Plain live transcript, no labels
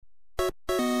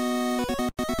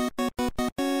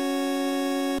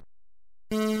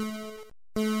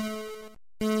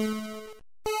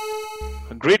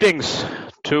Greetings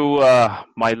to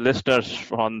my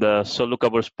listeners on the Solu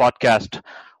Covers podcast.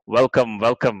 Welcome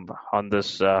on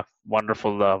this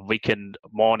wonderful weekend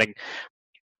morning.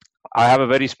 I have a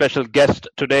very special guest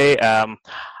today.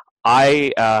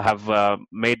 I have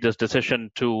made this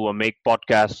decision to make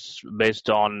podcasts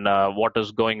based on what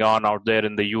is going on out there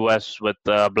in the U.S. with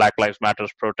Black Lives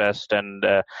Matters protest and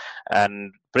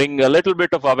bring a little bit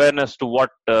of awareness to what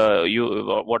the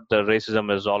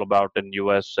racism is all about in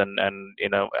U.S. and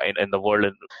in the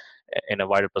world in a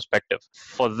wider perspective.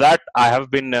 For that, I have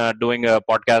been doing a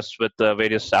podcast with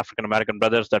various African American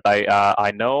brothers that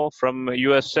I know from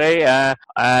USA,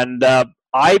 and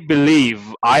I believe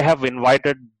I have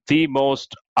invited the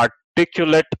most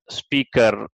articulate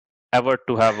speaker ever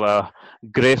to have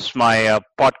graced my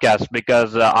podcast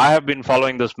because I have been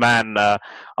following this man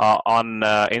on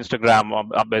Instagram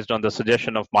based on the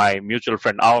suggestion of our mutual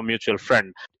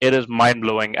friend. It is mind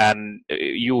blowing, and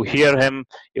you hear him,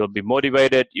 you'll be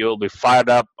motivated, you'll be fired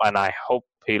up, and I hope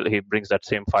he brings that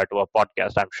same fire to our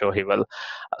podcast. I'm sure he will.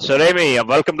 So, Remy,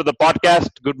 welcome to the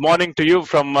podcast. Good morning to you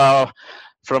from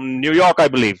New York, I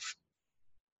believe.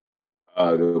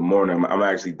 Good morning. I'm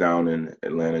actually down in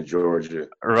Atlanta, Georgia.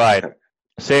 Right.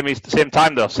 Same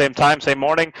time though. Same time, same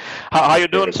morning. How you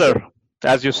doing, sir?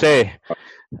 As you say.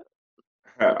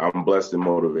 I'm blessed and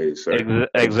motivated, sir.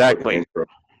 Exactly.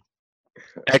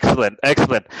 Excellent.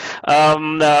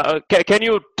 Can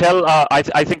you tell?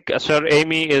 I think Sir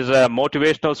Amy is a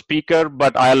motivational speaker,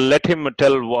 but I'll let him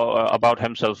tell about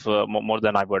himself more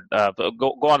than I would.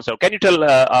 Go on, sir. Can you tell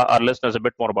our listeners a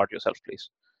bit more about yourself, please?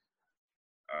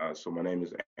 So my name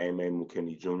is Amy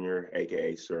McKinney Jr.,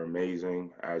 aka Sir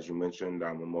Amazing. As you mentioned,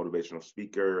 I'm a motivational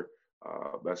speaker,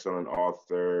 best-selling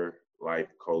author, life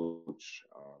coach.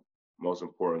 Most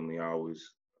importantly, I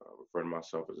always refer to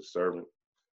myself as a servant,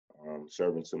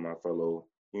 servant to my fellow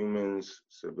humans,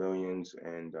 civilians,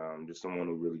 and just someone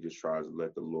who really just tries to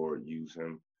let the Lord use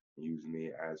me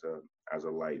as a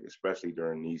light, especially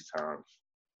during these times.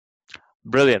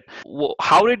 Brilliant.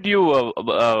 How did you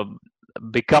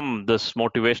become this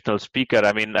motivational speaker?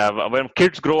 I mean, when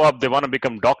kids grow up, they want to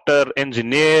become doctor,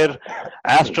 engineer,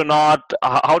 astronaut.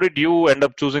 How did you end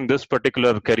up choosing this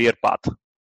particular career path?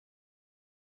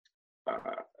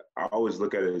 I always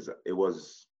look at it as it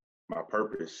was my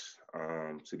purpose.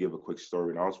 To give a quick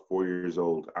story, when I was 4 years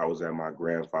old, I was at my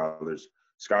grandfather's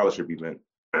scholarship event.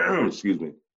 Excuse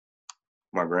me.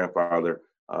 My grandfather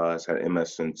has had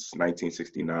MS since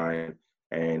 1969,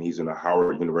 and he's a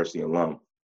Howard University alum.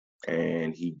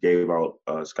 And he gave out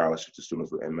scholarships to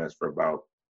students with MS for about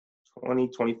 20,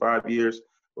 25 years.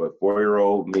 But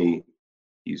 4-year-old me,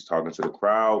 he's talking to the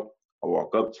crowd. I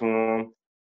walk up to him,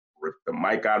 rip the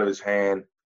mic out of his hand,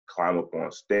 climb up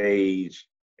on stage,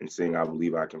 and sing "I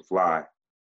Believe I Can Fly."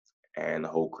 And the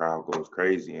whole crowd goes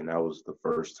crazy. And that was the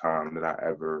first time that I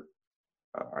ever,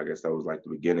 I guess that was like the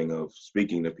beginning of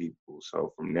speaking to people.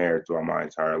 So from there throughout my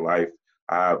entire life,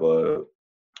 I have a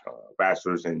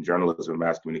bachelor's in journalism and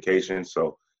mass communication.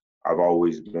 So I've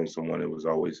always been someone that was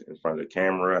always in front of the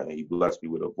camera, and he blessed me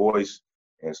with a voice.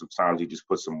 And sometimes he just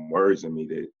put some words in me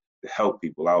to help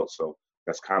people out. So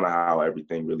that's kind of how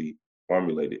everything really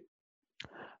formulated.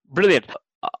 Brilliant.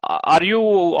 Are you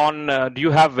on? Do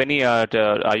you have any?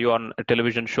 Are you on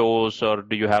television shows, or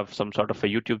do you have some sort of a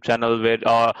YouTube channel where?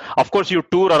 Of course, you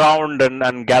tour around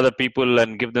and gather people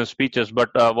and give them speeches. But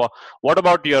what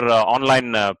about your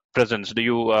online presence? Do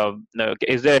you?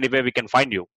 Is there any way we can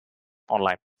find you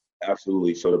online?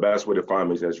 Absolutely. So the best way to find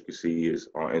me, as you can see, is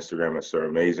on Instagram at Sir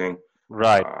Amazing.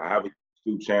 Right. I have a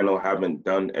YouTube channel. Haven't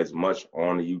done as much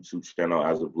on the YouTube channel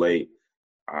as of late.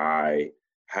 I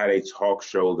had a talk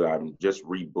show that I'm just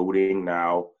rebooting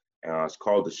now. It's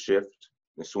called The Shift.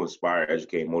 It's to inspire,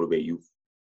 educate, and motivate youth.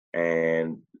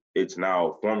 And it's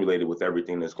now formulated with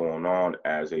everything that's going on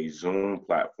as a Zoom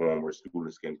platform where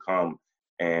students can come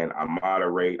and I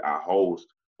moderate, I host,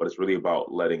 but it's really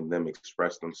about letting them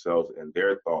express themselves and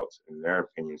their thoughts and their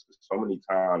opinions. Because so many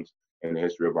times in the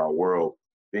history of our world,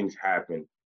 things happen.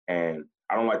 And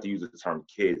I don't like to use the term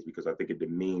kids because I think it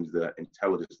demeans the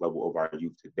intelligence level of our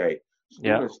youth today.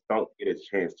 Students don't get a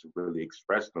chance to really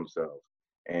express themselves.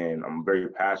 And I'm very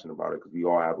passionate about it because we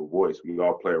all have a voice. We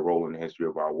all play a role in the history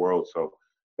of our world. So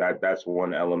that's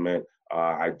one element.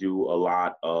 I do a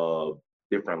lot of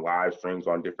different live streams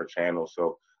on different channels.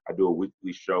 So I do a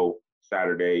weekly show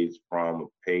Saturdays from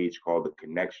a page called The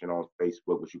Connection on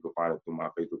Facebook, which you can find it through my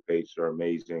Facebook page, Sir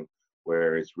Amazing,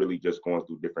 where it's really just going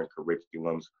through different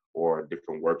curriculums or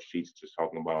different worksheets, just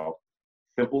talking about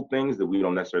simple things that we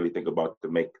don't necessarily think about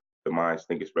to make the minds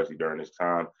think, especially during this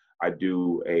time. I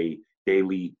do a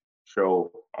daily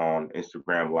show on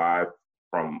Instagram Live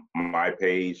from my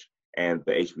page, and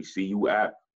the HBCU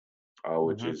app,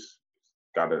 which Hmm. is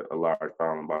got a large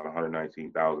following, about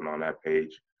 119,000 on that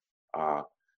page. Uh,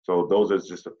 so those are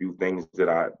just a few things that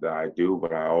I do,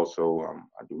 but I also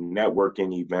I do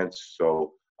networking events.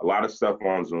 So a lot of stuff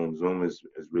on Zoom. Zoom has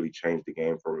really changed the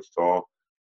game for us all,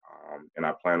 and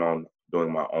I plan on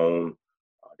doing my own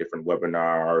different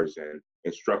webinars and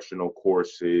instructional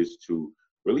courses to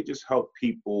really just help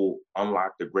people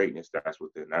unlock the greatness that's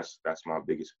within. That's my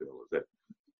biggest feel is that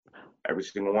every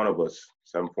single one of us,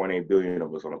 7.8 billion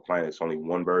of us on the planet, it's only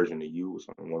one version of you, it's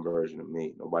only one version of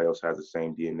me. Nobody else has the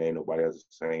same DNA, nobody has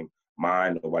the same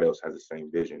mind, nobody else has the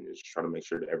same vision. Just trying to make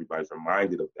sure that everybody's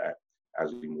reminded of that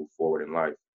as we move forward in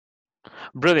life.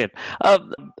 Brilliant.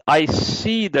 I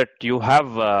see that you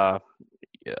have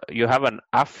an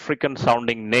African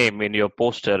sounding name in your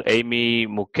poster, Amy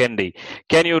Mukendi.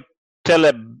 Can you tell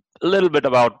a little bit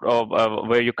about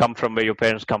where you come from, where your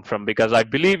parents come from? Because I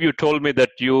believe you told me that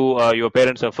your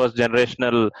parents are first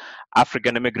generational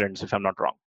African immigrants, if I'm not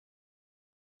wrong.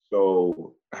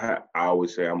 So I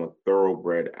always say I'm a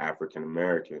thoroughbred African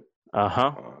American.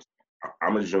 Uh-huh.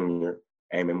 I'm a junior,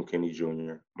 Amy McKinney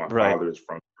Jr. My Right. father is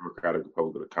from Democratic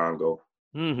Republic of the Congo,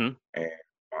 Mm-hmm. and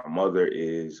my mother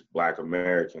is Black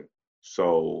American.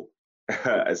 So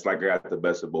it's like I got the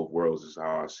best of both worlds, is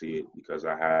how I see it, because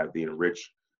I have the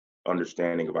enriched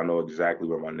understanding of I know exactly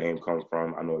where my name comes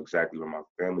from, I know exactly where my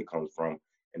family comes from,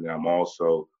 and then I'm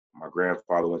also my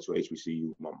grandfather went to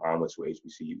HBCU, my mom went to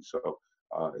HBCU, so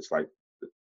it's like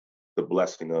the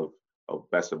blessing of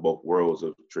best of both worlds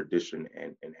of tradition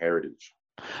and heritage.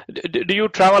 Do you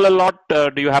travel a lot?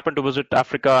 Do you happen to visit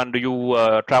Africa, and do you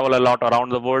travel a lot around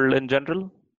the world in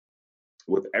general?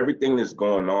 With everything that's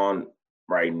going on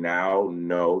right now,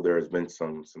 no, there's been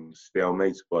some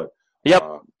stalemates, but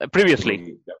Yep. Previously.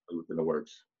 definitely within the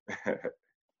works.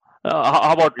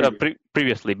 How about Previous-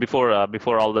 previously, before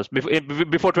all this,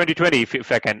 before 2020,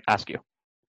 if I can ask you?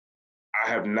 I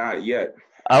have not yet,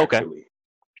 Okay. actually.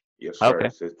 Yes, sir. Okay.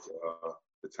 It's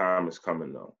the time is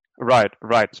coming though. Right.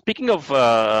 Right. Speaking of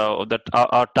that,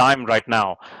 our time right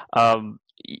now.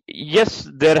 Yes,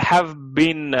 there have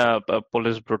been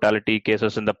police brutality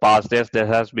cases in the past. Yes, there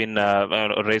has been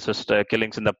racist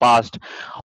killings in the past.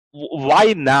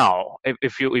 Why now?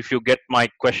 If you get my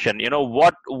question,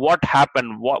 what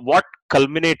happened? What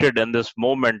culminated in this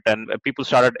moment, and people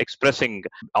started expressing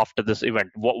after this event?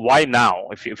 Why now?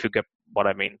 If you get what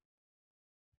I mean.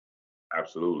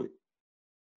 Absolutely.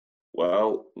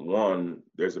 Well, one,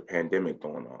 there's a pandemic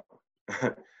going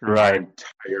on. Right.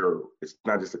 It's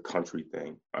not just a country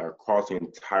thing. Across the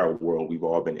entire world, we've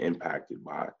all been impacted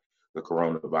by the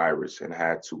coronavirus and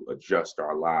had to adjust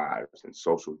our lives and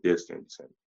social distance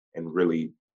and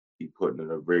really be put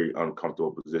in a very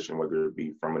uncomfortable position, whether it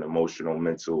be from an emotional,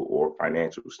 mental, or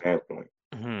financial standpoint.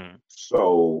 Hmm.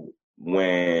 So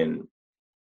and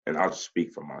I'll just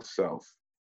speak for myself,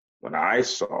 when I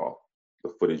saw the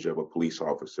footage of a police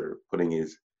officer putting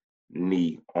his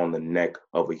knee on the neck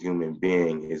of a human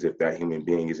being as if that human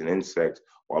being is an insect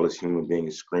while this human being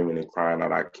is screaming and crying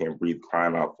out, I can't breathe,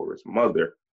 crying out for his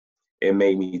mother, it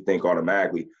made me think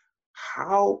automatically,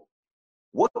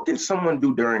 what can someone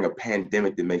do during a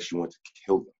pandemic that makes you want to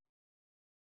kill them?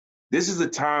 This is a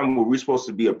time where we're supposed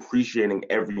to be appreciating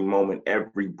every moment,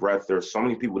 every breath. There are so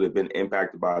many people that have been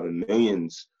impacted by the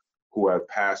millions who have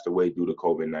passed away due to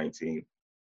COVID-19.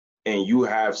 And you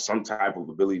have some type of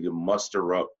ability to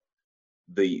muster up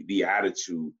the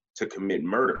attitude to commit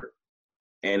murder,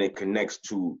 and it connects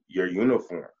to your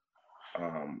uniform.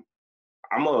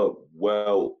 I'm a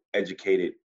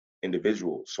well-educated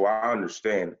individual, so I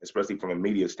understand, especially from a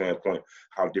media standpoint,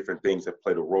 how different things have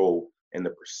played a role in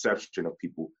the perception of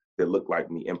people that look like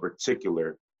me, in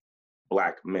particular,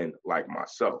 Black men like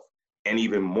myself, and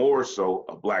even more so,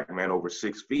 a Black man over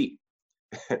 6 feet.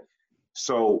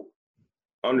 So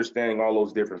understanding all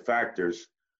those different factors,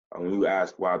 when you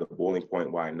ask why the boiling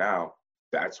point, why now,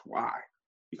 that's why.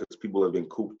 Because people have been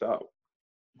cooped up,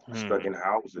 stuck in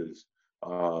houses,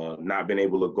 not been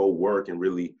able to go work and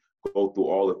really go through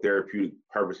all the therapeutic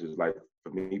purposes. Like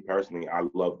for me personally, I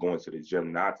love going to the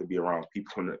gym, not to be around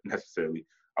people necessarily.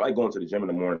 I like going to the gym in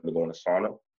the morning to go in the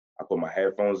sauna. I put my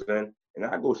headphones in and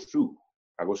then I go shoot.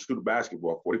 I go shoot a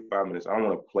basketball, 45 minutes. I don't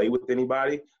want to play with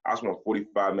anybody. I just want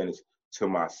 45 minutes to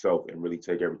myself and really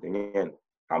take everything in.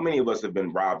 How many of us have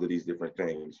been robbed of these different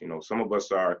things? Some of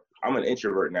us I'm an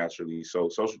introvert naturally, so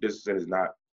social distancing is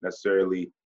not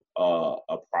necessarily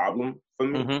a problem for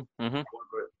me. Mm-hmm. Mm-hmm.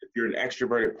 However, if you're an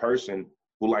extroverted person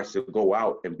who likes to go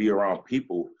out and be around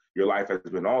people, your life has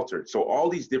been altered. So all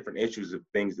these different issues of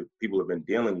things that people have been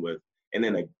dealing with. And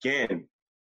then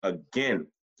again,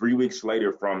 3 weeks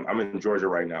later I'm in Georgia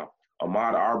right now.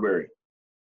 Ahmaud Arbery.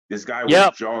 This guy was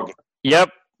Yep. jogging. Yep.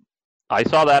 I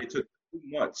saw that. It took 2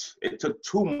 months. It took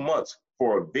 2 months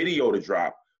for a video to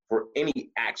drop, for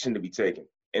any action to be taken.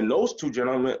 And those two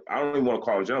gentlemen, I don't even want to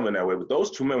call them gentlemen that way, but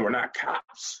those two men were not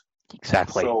cops.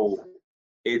 Exactly. So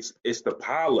it's the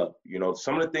pileup. You know,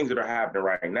 some of the things that are happening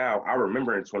right now. I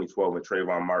remember in 2012 when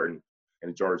Trayvon Martin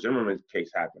and George Zimmerman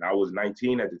case happened. I was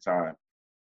 19 at the time,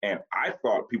 and I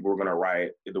thought people were going to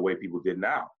riot the way people did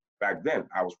now. Back then,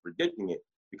 I was predicting it,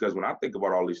 because when I think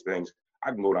about all these things,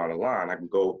 I can go down the line. I can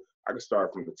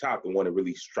start from the top, the one that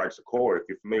really strikes a chord. If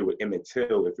you're familiar with Emmett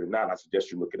Till, if you're not, I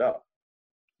suggest you look it up.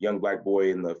 Young black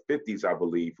boy in the 50s, I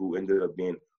believe, who ended up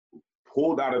being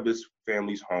pulled out of his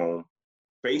family's home,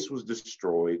 face was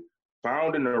destroyed,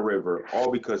 found in a river,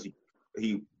 all because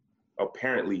he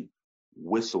apparently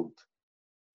whistled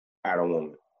at a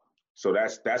woman. So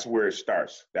that's where it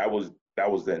starts. That was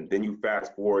then. Then you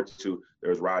fast forward to,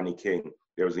 there was Rodney King.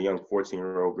 There was a young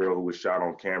 14-year-old girl who was shot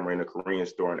on camera in a Korean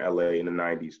store in LA in the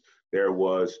 90s. There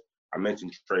was, I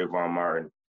mentioned Trayvon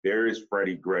Martin. There is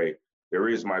Freddie Gray. There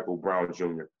is Michael Brown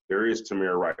Jr. There is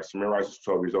Tamir Rice. Tamir Rice is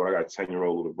 12 years old. I got a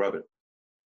 10-year-old little brother.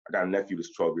 I got a nephew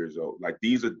that's 12 years old. Like,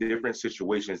 these are different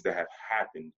situations that have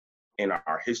happened in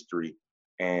our history.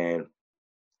 And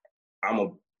I'm a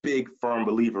big, firm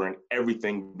believer in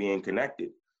everything being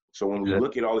connected. So when we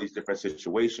look at all these different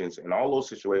situations, and all those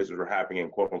situations are happening in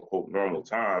quote unquote normal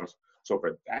times. So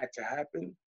for that to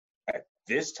happen at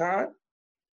this time,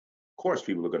 of course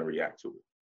people are going to react to it.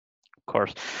 Of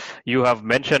course. You have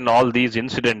mentioned all these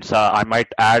incidents. I might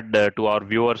add to our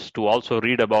viewers to also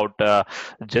read about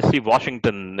Jesse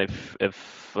Washington, if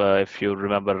you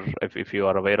remember, if you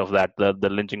are aware of that, the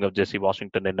lynching of Jesse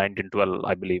Washington in 1912,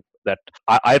 I believe. That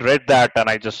I read that, and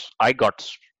I got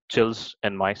chills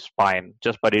in my spine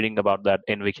just by reading about that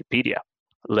in Wikipedia,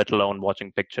 let alone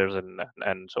watching pictures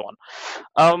and so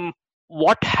on.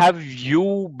 What have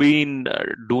you been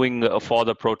doing for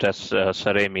the protests,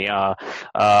 Saremi?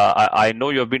 I know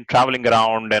you've been traveling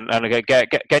around, and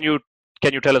can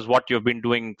you tell us what you've been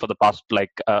doing for the past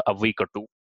a week or two?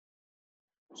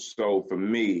 So for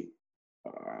me,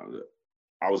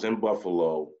 I was in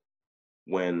Buffalo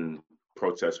when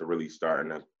protests were really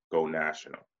starting to go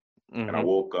national, and I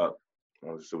woke up. It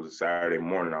was a Saturday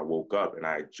morning. I woke up and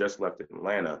I had just left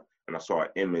Atlanta, and I saw an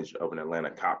image of an Atlanta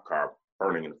cop car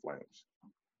burning in flames.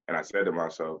 And I said to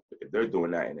myself, if they're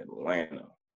doing that in Atlanta,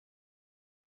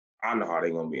 I know how they're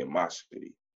going to be in my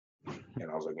city. And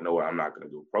I was like, you know what? I'm not going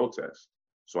to do a protest.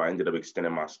 So I ended up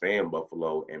extending my stay in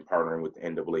Buffalo and partnering with the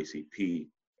NAACP.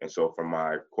 And so for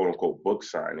my quote unquote book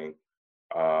signing,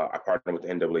 I partnered with the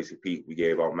NAACP. We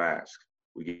gave out masks.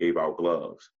 We gave out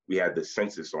gloves. We had the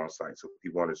census on site, so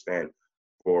people understand.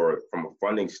 From a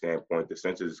funding standpoint, the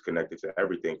census is connected to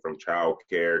everything from child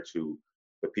care to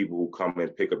the people who come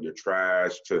and pick up your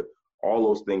trash, to all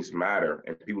those things matter.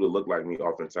 And people that look like me,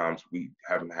 oftentimes we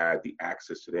haven't had the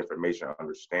access to the information to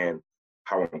understand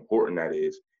how important that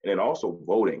is. And then also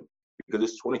voting, because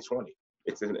it's 2020.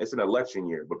 It's an election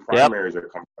year, but primaries are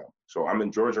coming up. So I'm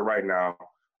in Georgia right now.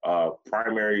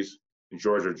 Primaries in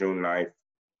Georgia, June 9th.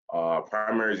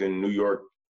 Primaries in New York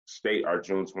State are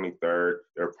June 23rd.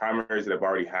 There are primaries that have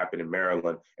already happened in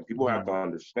Maryland. And people have to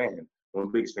understand, one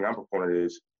of the biggest thing I'm proponent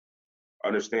is,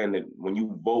 understand that when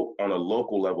you vote on a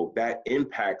local level, that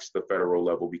impacts the federal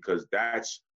level, because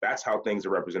that's how things are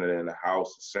represented in the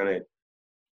House, the Senate.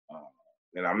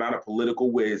 And I'm not a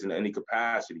political whiz in any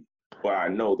capacity, but I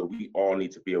know that we all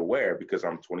need to be aware, because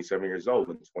I'm 27 years old,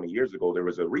 and 20 years ago there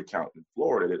was a recount in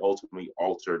Florida that ultimately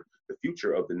altered the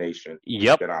future of the nation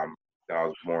that I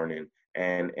was born in,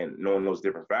 and knowing those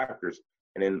different factors.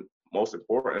 And then most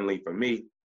importantly for me,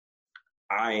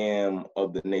 I am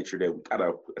of the nature that we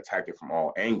gotta attack it from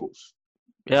all angles.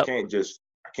 I can't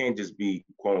just be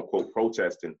quote unquote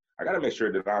protesting. I gotta make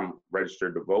sure that I'm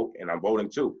registered to vote and I'm voting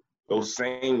too. Those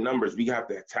same numbers, we have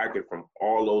to attack it from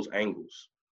all those angles.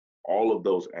 All of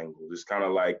those angles. It's kind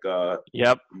of like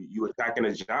you attacking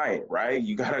a giant, right?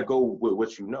 You gotta go with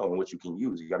what you know and what you can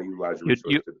use. You gotta utilize your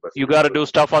resources to the best. You gotta do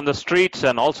stuff on the streets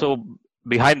and also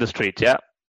behind the streets. Yeah.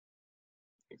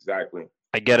 Exactly.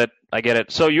 I get it.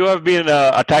 So you have been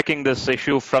attacking this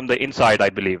issue from the inside, I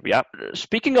believe. Yeah.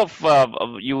 Speaking of,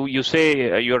 you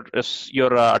say you're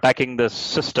attacking the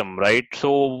system, right?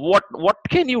 So what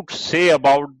can you say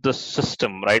about the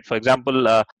system, right? For example,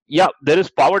 there is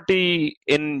poverty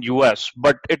in US,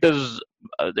 but it is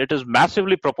it is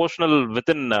massively proportional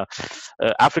within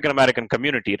African American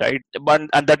community, right? But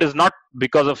and that is not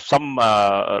because of some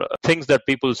things that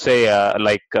people say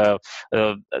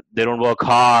they don't work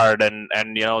hard, and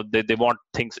they want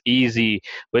things easy,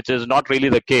 which is not really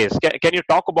the case. Can you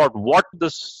talk about what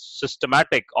this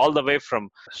systematic, all the way from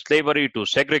slavery to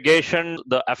segregation,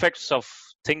 the effects of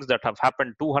things that have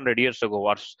happened 200 years ago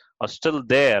are still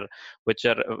there, which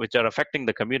are affecting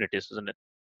the communities, isn't it?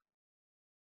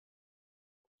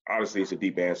 Honestly, it's a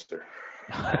deep answer.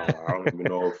 I don't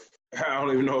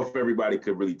even know if everybody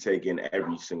could really take in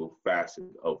every single facet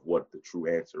of what the true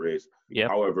answer is. Yeah.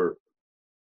 However,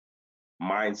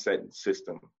 mindset and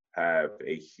system have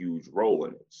a huge role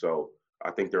in it. So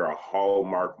I think there are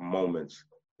hallmark moments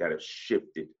that have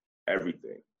shifted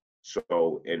everything.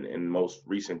 So in most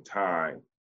recent time,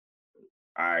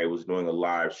 I was doing a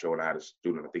live show and I had a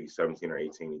student, I think he's 17 or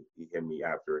 18. He hit me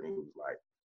after and he was like,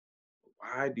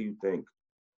 "Why do you think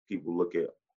people look at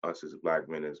us as black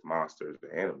men as monsters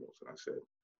and animals?" And I said,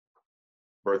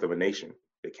 Birth of a Nation,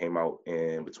 that came out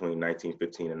in between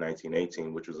 1915 and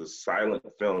 1918, which was a silent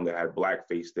film that had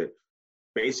blackface that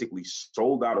basically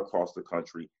sold out across the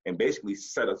country and basically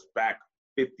set us back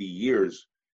 50 years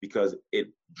because it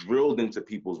drilled into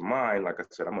people's mind. Like I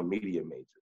said, I'm a media major.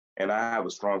 And I have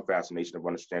a strong fascination of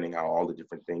understanding how all the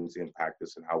different things impact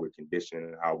us and how we're conditioned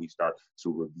and how we start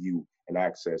to review and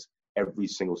access every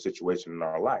single situation in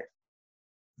our life.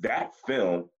 That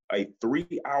film, a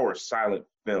 3-hour silent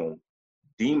film,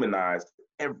 demonized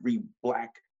every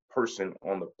black person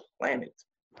on the planet,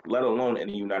 let alone in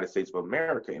the United States of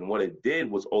America. And what it did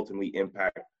was ultimately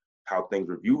impact how things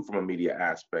were viewed from a media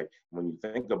aspect. When you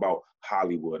think about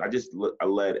Hollywood, I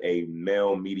led a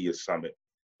male media summit,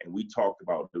 and we talked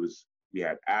about, we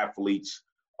had athletes,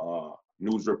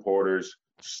 news reporters,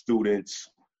 students,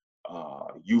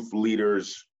 youth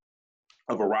leaders,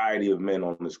 a variety of men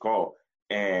on this call.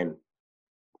 And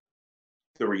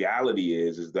the reality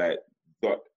is that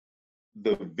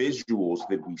the visuals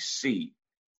that we see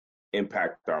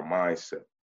impact our mindset.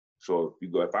 So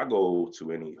if I go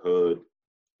to any hood,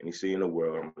 any city in the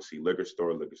world, I'm gonna see liquor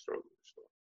store,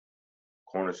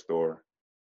 corner store,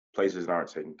 places that aren't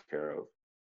taken care of.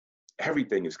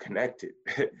 Everything is connected.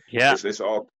 Yeah. It's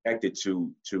all connected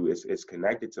to it's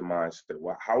connected to mindset.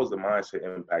 How is the mindset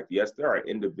impact? Yes, there are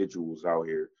individuals out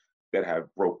here that have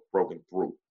broken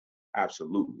through.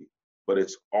 Absolutely. But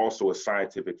it's also a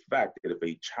scientific fact that if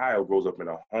a child grows up in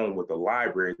a home with a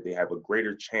library, they have a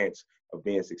greater chance of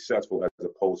being successful as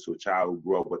opposed to a child who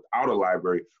grew up without a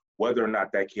library, whether or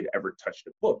not that kid ever touched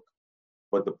a book.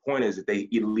 But the point is that they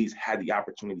at least had the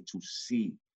opportunity to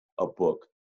see a book.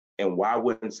 And why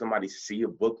wouldn't somebody see a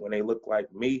book when they look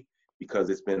like me? Because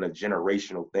it's been a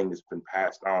generational thing that's been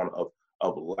passed on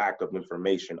of lack of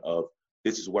information, of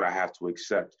this is what I have to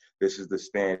accept. This is the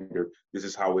standard. This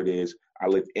is how it is. I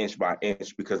live inch by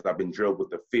inch because I've been drilled with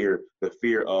the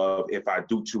fear of if I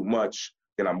do too much,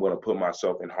 then I'm going to put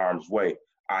myself in harm's way,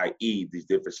 i.e. these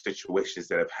different situations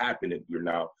that have happened that you're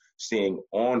now seeing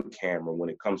on camera when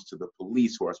it comes to the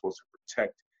police who are supposed to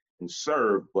protect and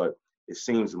serve. But it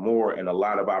seems more in a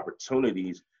lot of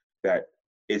opportunities that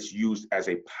it's used as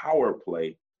a power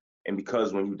play. And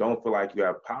because when you don't feel like you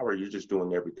have power, you're just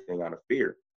doing everything out of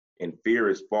fear. And fear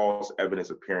is false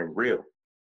evidence appearing real.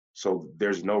 So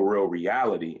there's no real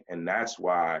reality. And that's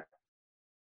why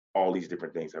all these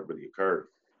different things have really occurred.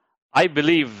 I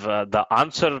believe the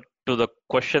answer to the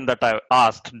question that I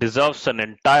asked deserves an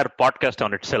entire podcast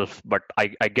on itself, but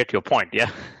I get your point. Yeah.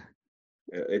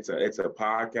 It's a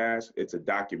podcast. It's a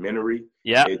documentary.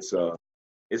 Yeah. It's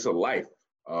a life.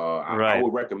 Right. I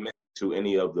would recommend to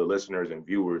any of the listeners and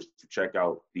viewers to check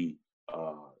out the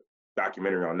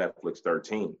documentary on Netflix,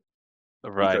 13.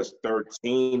 Right. Because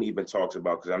 13 even talks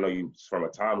about, because I know you, from a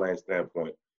timeline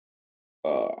standpoint,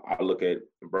 I look at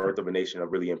Birth of a Nation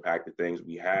have really impacted things.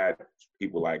 We had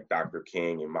people like Dr.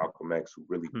 King and Malcolm X who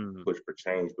really pushed for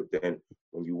change. But then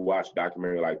when you watch a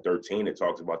documentary like 13, it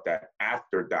talks about that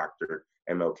after Dr.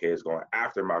 MLK is gone,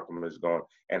 after Malcolm is gone,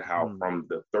 and how from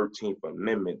the 13th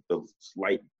Amendment, the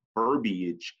slight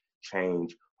verbiage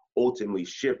change ultimately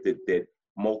shifted that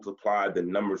multiplied the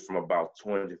numbers from about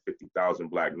 250,000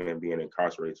 black men being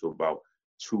incarcerated to about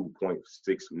 2.6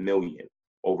 million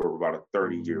over about a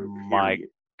 30-year period. My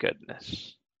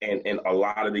goodness. And a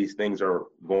lot of these things are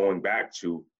going back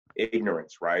to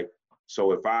ignorance, right?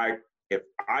 So if I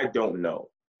don't know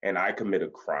and I commit a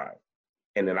crime,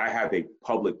 and then I have a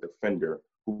public defender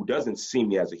who doesn't see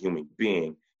me as a human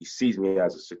being, he sees me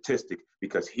as a statistic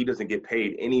because he doesn't get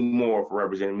paid any more for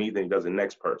representing me than he does the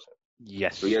next person.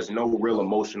 Yes. So he has no real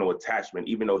emotional attachment,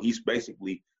 even though he's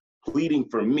basically pleading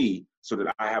for me so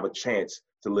that I have a chance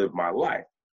to live my life.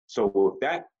 So if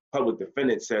that public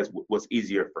defendant says what's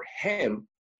easier for him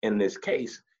in this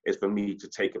case is for me to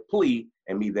take a plea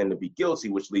and me then to be guilty,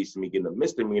 which leads to me getting a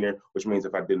misdemeanor, which means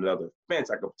if I did another offense,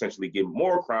 I could potentially get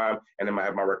more crime and then I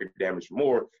have my record damaged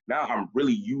more. Now I'm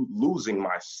really losing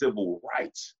my civil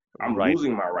rights. I'm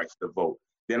losing my rights to vote.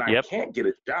 Then I can't get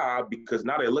a job because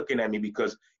now they're looking at me,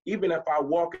 because even if I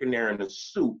walk in there in a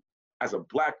suit as a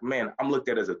black man, I'm looked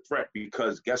at as a threat,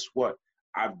 because guess what?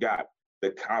 I've got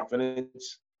the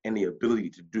confidence and the ability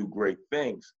to do great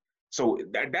things. So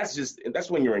that's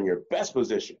when you're in your best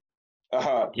position.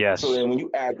 Yes. So then when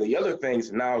you add the other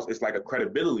things, now it's like a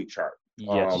credibility chart.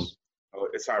 Yes.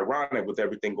 It's ironic with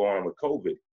everything going on with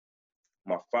COVID.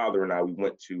 My father and I, we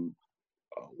went to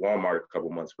Walmart a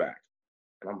couple months back.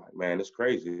 And I'm like, man, it's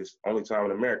crazy. It's the only time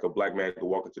in America a black man can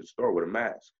walk into the store with a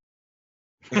mask.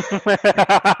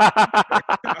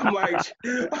 I'm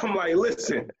like,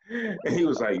 listen. And he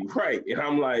was like, right. And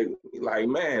I'm like,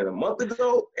 man, a month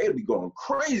ago, they'd be going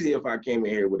crazy if I came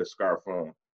in here with a scarf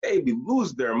on. They'd be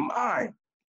losing their mind.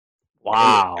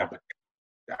 Wow. And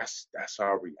that's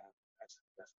our reality.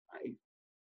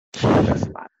 That's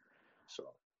life. So.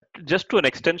 Just to an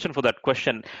extension for that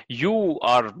question, you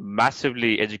are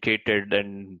massively educated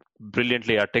and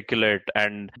brilliantly articulate,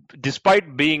 and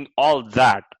despite being all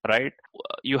that, right,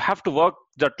 you have to work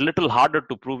that little harder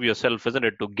to prove yourself, isn't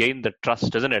it, to gain the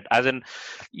trust, isn't it? As in,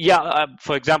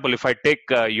 for example, if I take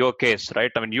your case,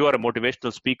 right, I mean, you are a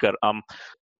motivational speaker.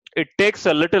 It takes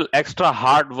a little extra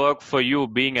hard work for you,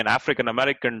 being an African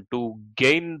American, to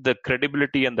gain the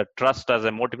credibility and the trust as a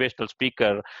motivational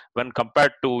speaker when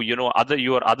compared to your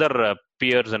other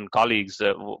peers and colleagues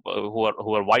who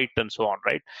are white and so on,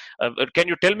 right? Can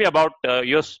you tell me about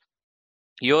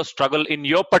your struggle in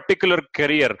your particular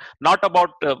career? Not about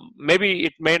maybe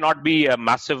it may not be a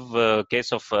massive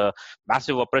case of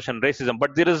massive oppression racism,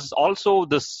 but there is also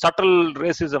the subtle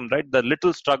racism, right? The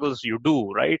little struggles you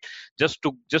do, right, just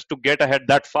to get ahead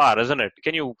that far, isn't it?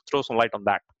 Can you throw some light on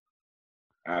that?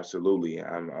 Absolutely.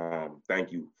 And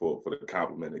thank you for the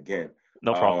compliment again.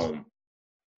 No problem.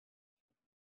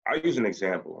 I'll use an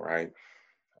example, right?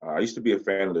 I used to be a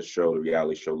fan of the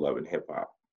reality show Love and Hip Hop.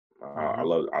 I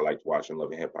liked watching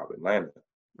Love and Hip Hop Atlanta.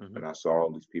 Mm-hmm. And I saw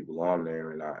all these people on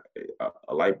there, and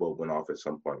a light bulb went off at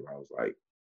some point where I was like,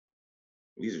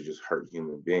 these are just hurt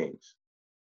human beings.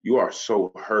 You are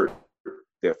so hurt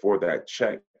that for that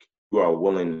check, you are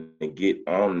willing to get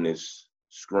on this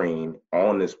screen,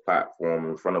 on this platform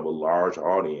in front of a large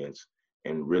audience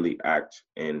and really act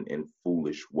in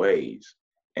foolish ways.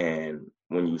 And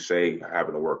when you say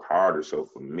having to work harder, so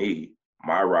for me,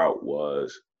 my route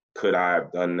was, could I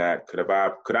have done that? Could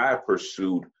I have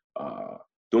pursued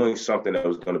doing something that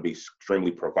was going to be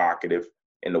extremely provocative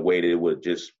in a way that it would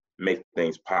just make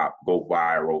things pop, go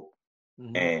viral,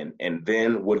 and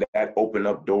then would that open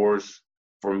up doors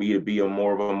for me to be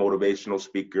more of a motivational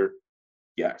speaker?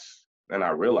 Yes, and I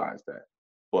realized that.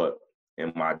 But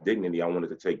in my dignity, I wanted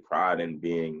to take pride in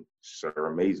being Sir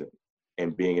Amazing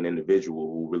and being an individual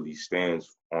who really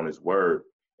stands on his word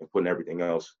and putting everything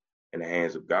else in the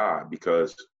hands of God,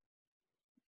 because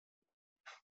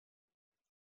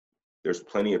there's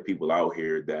plenty of people out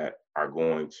here that are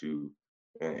going to,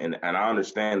 and I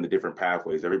understand the different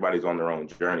pathways. Everybody's on their own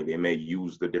journey. They may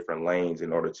use the different lanes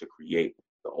in order to create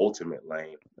the ultimate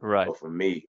lane. Right. But for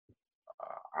me,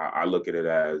 I look at it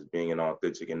as being an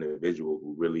authentic individual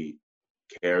who really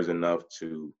cares enough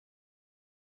to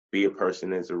be a person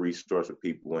that's a resource for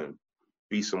people and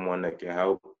be someone that can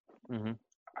help. Mm-hmm.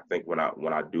 I think when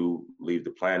I do leave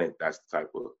the planet, that's the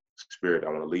type of spirit I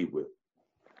want to leave with.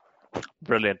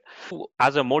 Brilliant.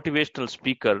 As a motivational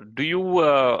speaker, do you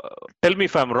tell me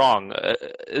if I'm wrong?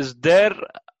 Is there,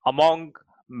 among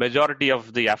majority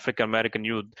of the African American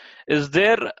youth, is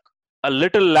there a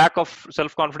little lack of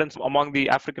self-confidence among the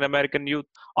African American youth?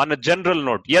 On a general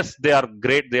note, yes, they are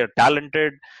great, they are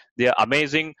talented, they are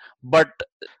amazing, but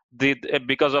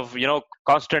because of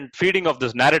constant feeding of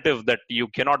this narrative that you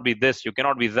cannot be this, you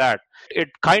cannot be that, it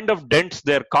kind of dents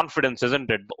their confidence,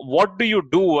 isn't it? What do you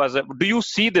do do you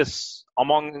see this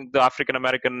among the African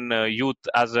American youth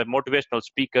as a motivational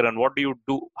speaker, and what do you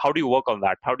do? How do you work on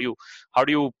that? How do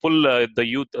you pull the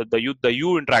youth that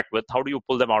you interact with? How do you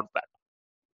pull them out of that?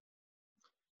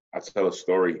 I tell a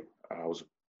story. I was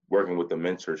working with the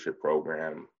mentorship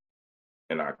program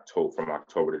from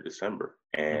October to December,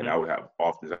 and I would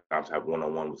oftentimes have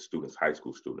one-on-one with students, high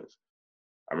school students.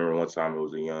 I remember one time it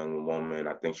was a young woman,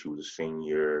 I think she was a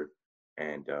senior,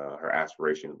 and her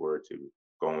aspirations were to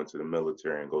go into the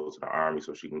military and go to the Army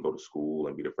so she can go to school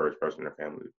and be the first person in her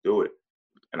family to do it.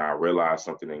 And I realized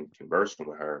something in conversing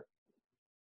with her.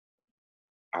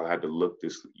 I I had to look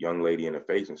this young lady in the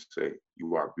face and say,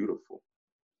 "You are beautiful."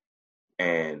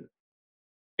 And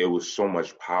it was so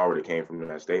much power that came from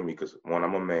that statement because, one,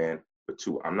 I'm a man, but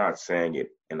two, I'm not saying it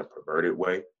in a perverted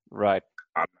way. Right.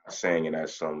 I'm not saying it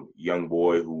as some young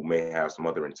boy who may have some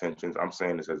other intentions. I'm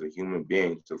saying this as a human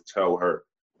being to tell her,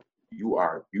 you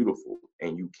are beautiful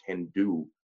and you can do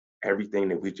everything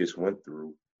that we just went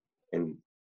through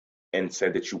and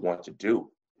said that you want to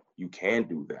do. You can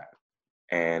do that.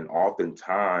 And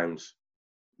oftentimes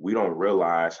we don't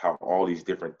realize how all these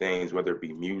different things, whether it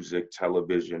be music,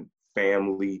 television,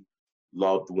 family,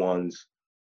 loved ones,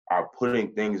 are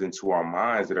putting things into our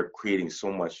minds that are creating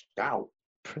so much doubt.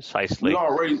 Precisely.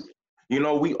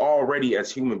 We already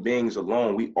as human beings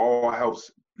alone,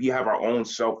 we have our own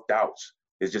self-doubts.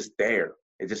 It's just there.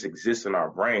 It just exists in our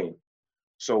brain.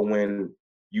 So when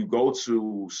you go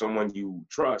to someone you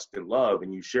trust and love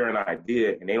and you share an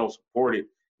idea and they don't support it,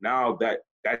 now that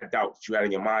doubt that you had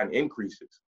in your mind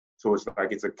increases. So it's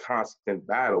like it's a constant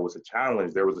battle. It's a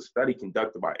challenge. There was a study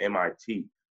conducted by MIT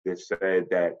that said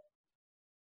that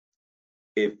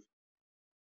if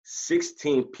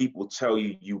 16 people tell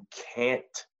you you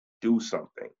can't do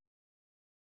something,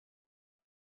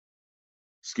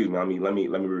 excuse me, let me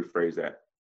rephrase that.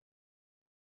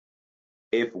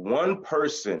 If one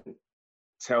person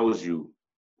tells you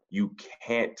you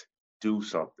can't do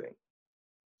something,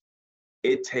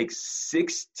 it takes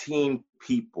 16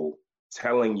 people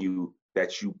telling you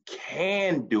that you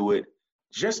can do it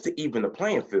just to even the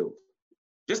playing field,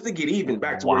 just to get even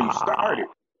back to where you started.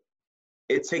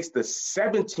 It takes the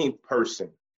 17th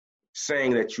person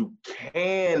saying that you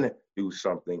can do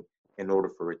something in order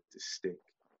for it to stick.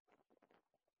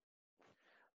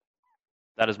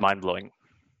 That is mind-blowing.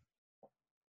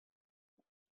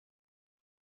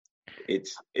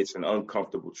 It's an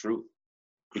uncomfortable truth.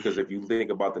 Because if you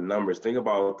think about the numbers, think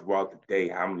about throughout the day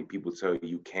how many people tell you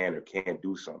you can or can't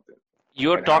do something.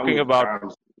 You're talking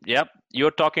about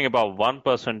one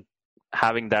person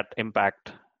having that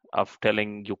impact of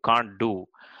telling you can't do.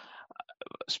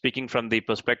 Speaking from the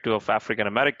perspective of African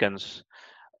Americans,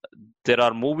 there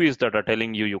are movies that are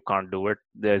telling you can't do it.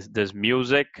 There's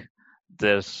music,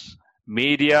 there's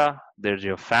media, there's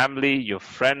your family, your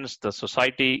friends, the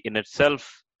society in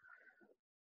itself.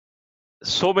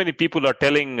 So many people are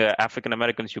telling African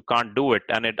Americans you can't do it,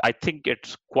 and I think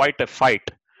it's quite a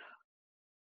fight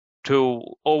to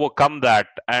overcome that.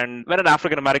 And when an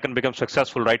African American becomes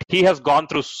successful, right, he has gone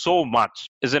through so much,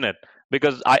 isn't it?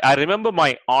 Because I remember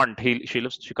my aunt, she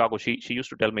lives in Chicago. She used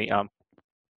to tell me,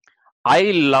 I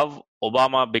love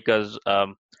Obama because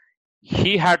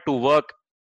he had to work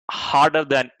harder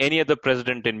than any other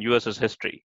president in US's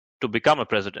history to become a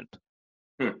president.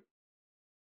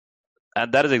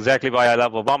 And that is exactly why I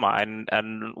love Obama.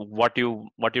 And what you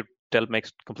tell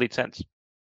makes complete sense.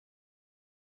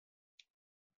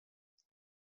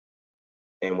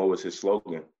 And what was his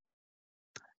slogan?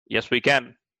 Yes, we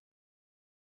can.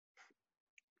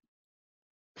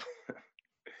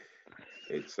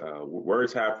 It's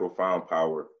words have profound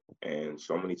power, and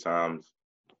so many times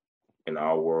in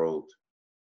our world,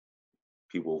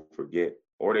 people forget,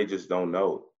 or they just don't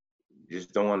know,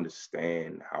 just don't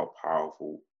understand how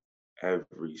powerful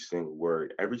every single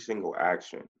word, every single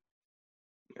action.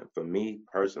 For me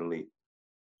personally,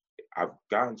 I've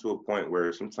gotten to a point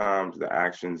where sometimes the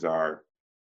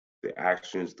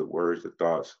words, the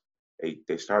thoughts,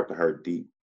 they start to hurt deep.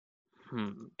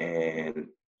 And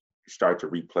you start to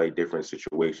replay different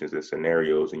situations and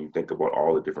scenarios, and you think about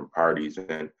all the different parties,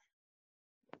 and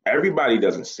everybody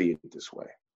doesn't see it this way.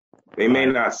 They may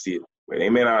not see it this way. They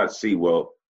may not see,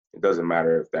 well, it doesn't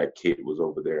matter if that kid was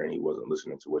over there and he wasn't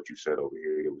listening to what you said over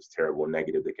here. It was terrible,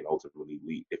 negative that can ultimately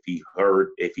lead. If he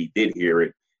did hear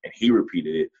it and he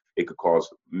repeated it, it could cause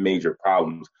major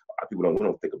problems. A lot of people don't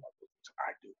think about those.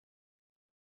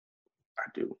 I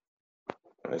do.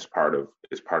 And it's part of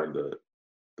the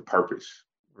purpose.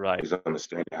 Right. Is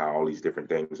understanding how all these different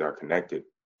things are connected.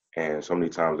 And so many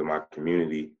times in my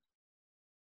community,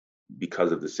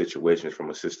 because of the situations from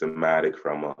a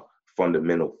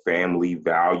fundamental family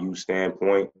value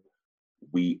standpoint,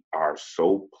 we are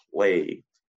so plagued,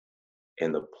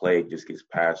 and the plague just gets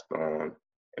passed on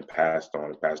and passed on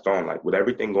and passed on. Like with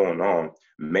everything going on,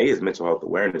 May is Mental Health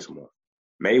Awareness Month.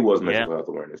 May was Mental Health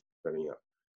Awareness Month.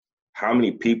 How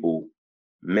many people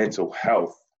mental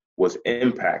health was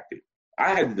impacted?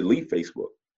 I had to delete Facebook.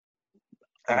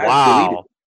 I had to delete it.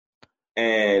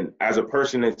 And as a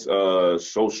person that's a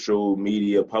social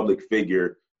media public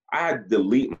figure, I had to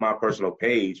delete my personal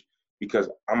page because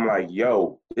I'm like,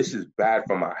 yo, this is bad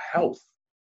for my health.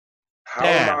 How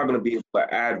am I going to be able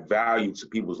to add value to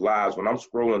people's lives when I'm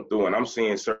scrolling through and I'm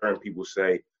seeing certain people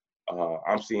say,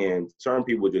 I'm seeing certain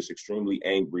people just extremely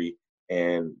angry,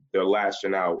 and they're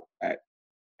lashing out at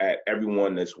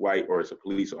everyone that's white or is a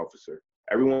police officer.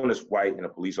 Everyone that's white and a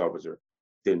police officer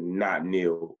did not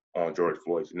kneel on George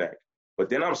Floyd's neck. But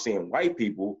then I'm seeing white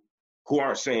people who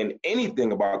aren't saying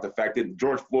anything about the fact that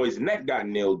George Floyd's neck got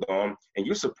kneeled on, and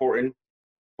you're supporting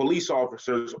police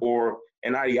officers or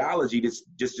an ideology that's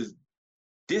just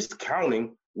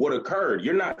discounting what occurred.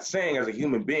 You're not saying as a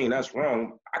human being that's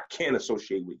wrong. I can't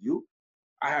associate with you.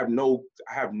 I have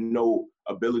no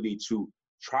ability to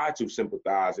try to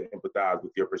sympathize and empathize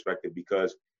with your perspective,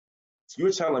 because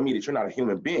you're telling me that you're not a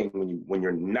human being when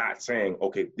you're not saying,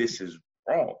 okay, this is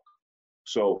wrong.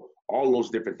 So all those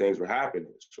different things were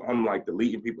happening. So I'm like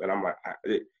deleting people, and I'm like,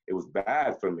 it was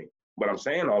bad for me. But I'm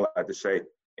saying all that to say,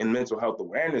 in Mental Health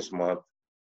Awareness Month,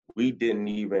 we didn't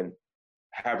even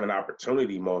have an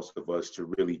opportunity, most of us,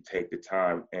 to really take the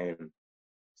time and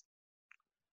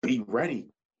be ready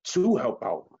to help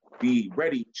out, be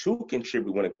ready to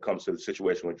contribute when it comes to the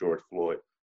situation with George Floyd,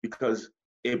 because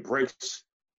it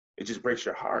just breaks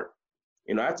your heart.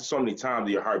 You know, after so many times of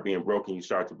your heart being broken, you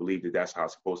start to believe that that's how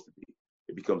it's supposed to be.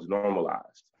 It becomes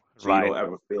normalized. So right. You don't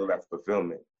ever feel that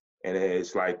fulfillment. And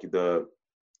it's like the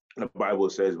Bible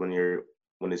says when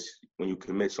you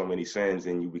commit so many sins,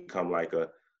 and you become like a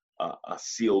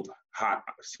sealed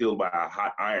by a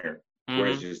hot iron, where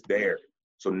it's just there.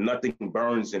 So nothing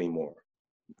burns anymore.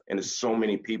 And there's so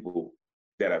many people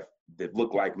that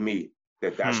look like me,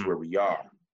 that's where we are.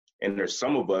 And there's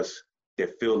some of us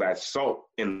that feel that salt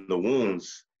in the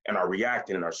wounds and are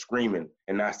reacting and are screaming,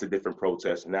 and that's the different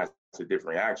protests and that's the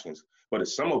different reactions. But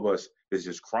there's some of us that's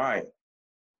just crying.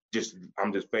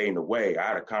 I'm just fading away. I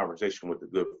had a conversation with a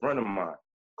good friend of mine,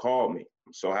 called me.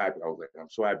 I'm so happy. I was like, I'm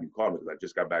so happy you called me, because I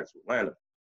just got back to Atlanta.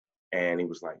 And he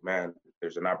was like, man,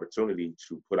 there's an opportunity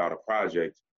to put out a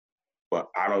project, but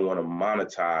I don't want to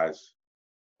monetize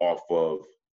off of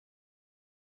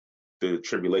the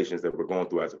tribulations that we're going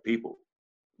through as a people.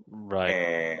 Right.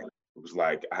 And it was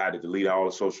like, I had to delete all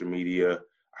the social media.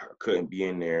 I couldn't be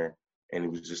in there. And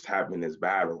it was just happening, this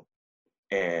battle.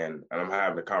 And I'm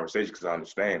having a conversation because I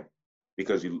understand.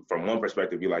 Because from one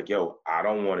perspective, you're like, yo, I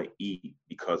don't want to eat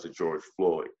because of George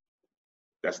Floyd.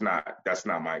 That's not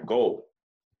my goal.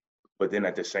 But then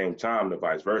at the same time, the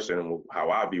vice versa, and how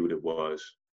I viewed it was,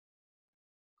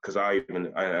 because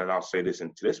and I'll say this,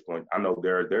 and to this point, I know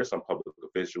there's some public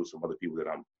officials, some other people that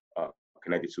I'm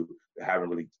connected to, that haven't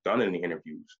really done any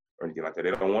interviews or anything like that.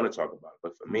 They don't want to talk about it.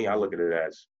 But for me, I look at it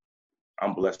as,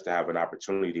 I'm blessed to have an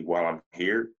opportunity while I'm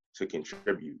here to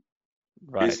contribute.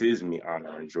 Right. This is me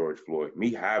honoring George Floyd,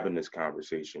 me having this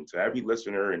conversation. To every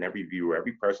listener and every viewer,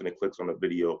 every person that clicks on the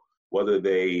video, whether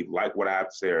they like what I have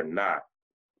to say or not,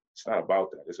 it's not about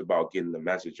that. It's about getting the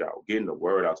message out, getting the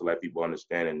word out to let people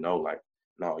understand and know, like,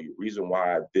 no, the reason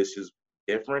why this is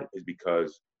different is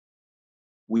because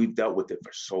we've dealt with it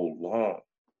for so long.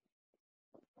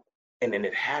 And then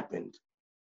it happened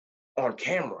on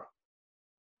camera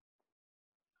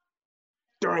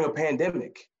during a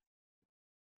pandemic.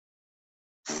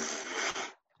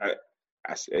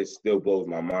 It still blows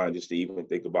my mind just to even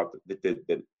think about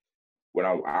the when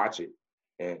I watch it,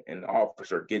 and the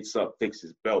officer gets up, fixes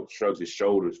his belt, shrugs his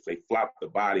shoulders, they flop the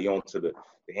body onto the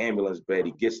ambulance bed,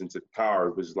 he gets into the car,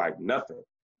 it was like nothing.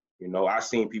 You know, I've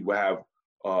seen people have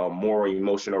more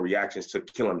emotional reactions to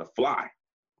killing a fly.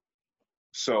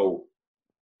 So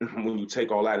when you take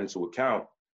all that into account,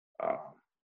 I'm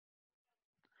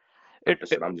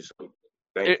just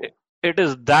thankful. It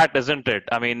is that, isn't it?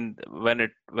 I mean, when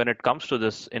it comes to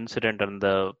this incident and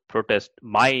the protest,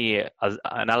 my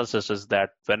analysis is that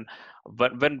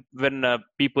when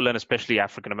people, and especially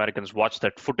African Americans, watch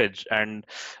that footage, and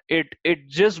it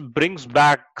just brings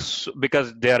back,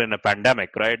 because they are in a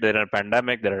pandemic, right? They're in a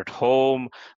pandemic. They're at home.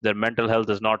 Their mental health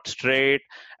is not straight,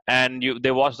 and they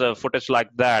watch the footage like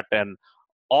that, and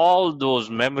all those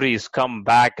memories come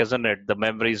back, isn't it? The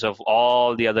memories of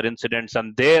all the other incidents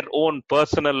and their own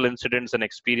personal incidents and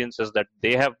experiences that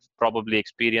they have probably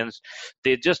experienced.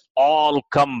 They just all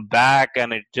come back,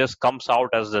 and it just comes out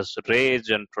as this rage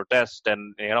and protest.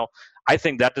 And, you know, I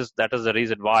think that is the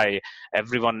reason why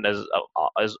everyone is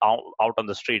out on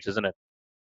the streets, isn't it?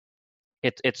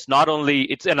 It's not only,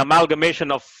 it's an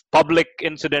amalgamation of public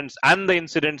incidents and the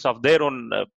incidents of their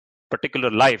own particular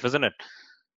life, isn't it?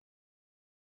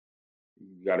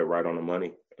 You got it right on the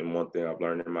money. And one thing I've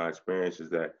learned in my experience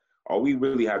is that all we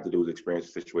really have to do is experience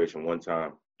a situation one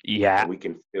time. Yeah. And we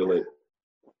can feel it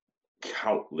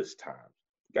countless times.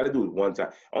 You got to do it one time.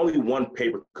 Only one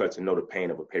paper cut to know the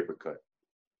pain of a paper cut.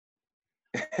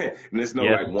 And there's no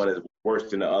like one is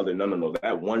worse than the other. No.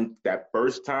 That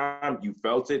first time you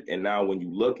felt it, and now when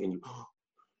you look and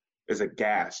is a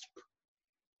gasp.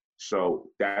 So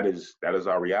that is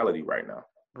our reality right now.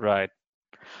 Right.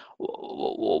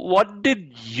 What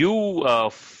did you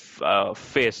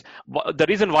face? The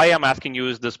reason why I'm asking you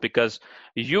is this because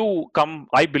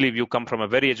I believe you come from a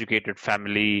very educated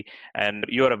family and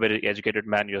you're a very educated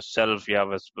man yourself. You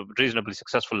have a reasonably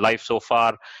successful life so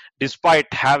far.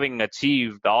 Despite having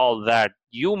achieved all that,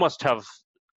 you must have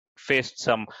faced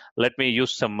some, let me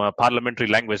use some parliamentary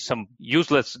language, some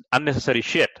useless, unnecessary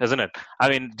shit, isn't it? I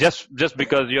mean, just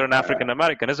because you're an African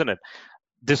American, isn't it?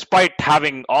 Despite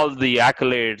having all the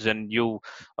accolades and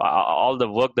all the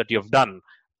work that you've done.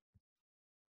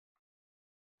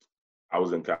 I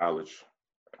was in college.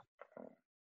 I was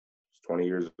 20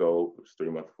 years old. It was 3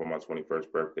 months before my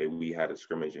 21st birthday. We had a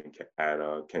scrimmage at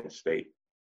Kent State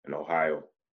in Ohio.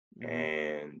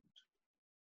 And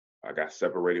I got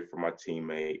separated from my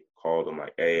teammate, called him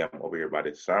like, hey, I'm over here by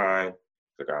this sign.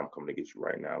 He's like, I'm coming to get you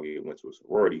right now. We went to a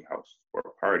sorority house for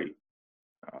a party.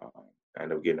 I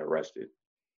ended up getting arrested.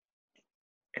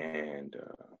 And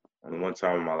only one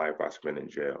time in my life I spent in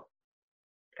jail.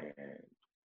 And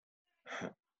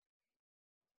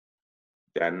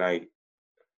that night,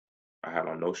 I had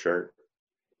on no shirt,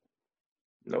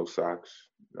 no socks,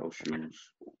 no shoes,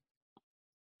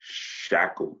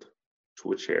 shackled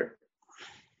to a chair.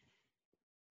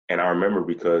 And I remember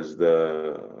because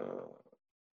whoever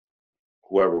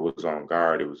was on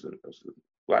guard, it was a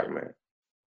black man.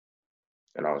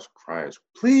 And I was crying,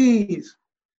 please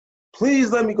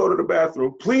let me go to the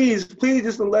bathroom. Please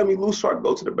just let me loose so I can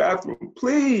go to the bathroom.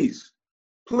 Please.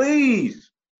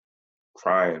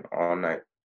 Crying all night.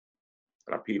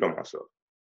 And I peed on myself.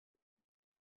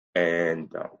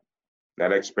 And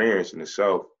that experience in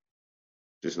itself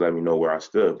just let me know where I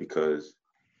stood because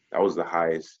that was the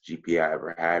highest GPA I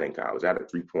ever had in college. I had a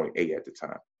 3.8 at the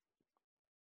time.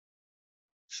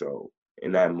 So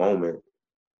in that moment,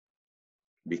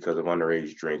 because of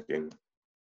underage drinking,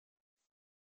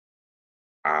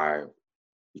 I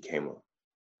became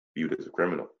viewed as a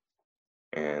criminal.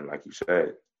 And like you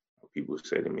said, people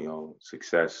say to me, oh,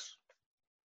 success.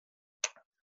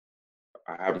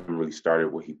 I haven't really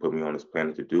started what he put me on this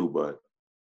planet to do, but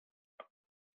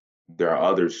there are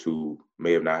others who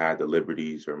may have not had the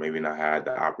liberties or maybe not had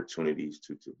the opportunities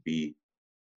to be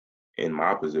in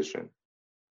my position.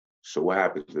 So what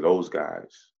happens to those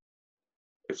guys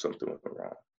if something went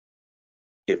wrong?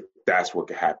 If that's what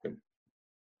could happen,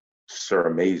 sir,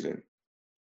 amazing.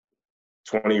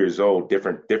 20 years old,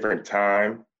 different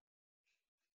time.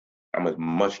 I'm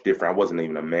much different. I wasn't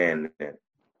even a man then.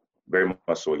 Very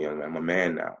much so young man. I'm a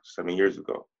man now, 7 years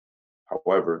ago.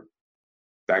 However,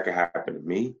 that could happen to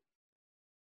me.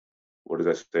 What does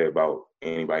that say about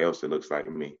anybody else that looks like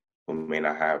me who may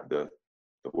not have the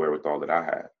wherewithal that I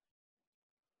had?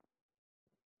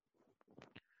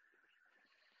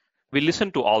 We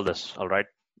listen to all this, all right?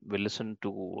 We listen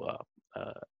to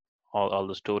all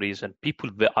the stories, and people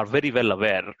are very well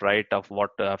aware, right, of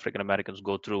what African Americans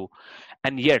go through.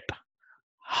 And yet,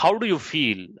 how do you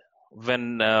feel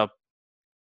when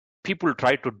people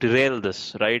try to derail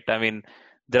this, right? I mean,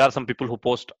 there are some people who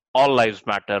post all lives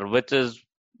matter, which is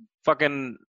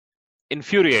fucking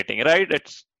infuriating, right?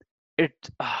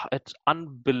 It's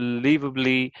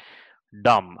unbelievably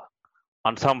dumb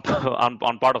on some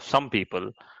on part of some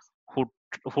people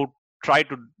who try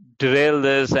to derail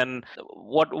this. And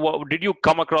what did you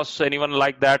come across anyone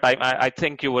like that? I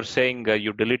think you were saying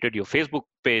you deleted your Facebook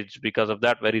page because of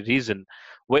that very reason.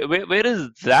 Where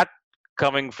is that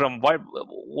coming from? Why?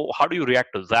 How do you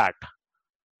react to that?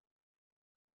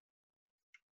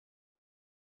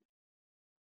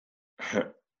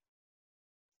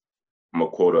 I'm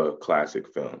gonna quote a classic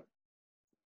film.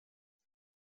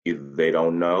 Either they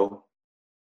don't know,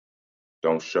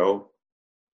 don't show,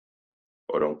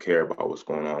 or don't care about what's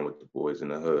going on with the boys in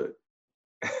the hood.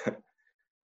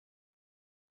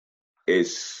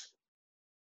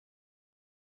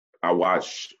 I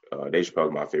watch Dave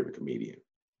Chappelle, my favorite comedian,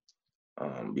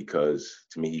 because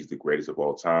to me he's the greatest of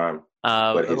all time.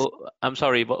 I'm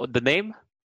sorry, the name?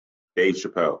 Dave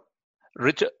Chappelle.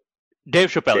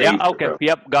 Dave Chappelle. Dave Yeah, okay. Chappelle.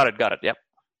 Yep, got it. Yep.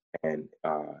 And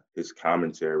his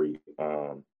commentary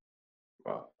on,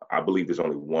 I believe there's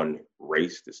only one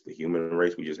race, it's the human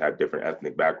race. We just have different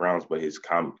ethnic backgrounds, but his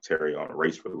commentary on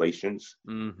race relations,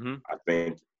 I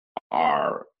think,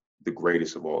 are the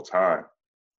greatest of all time.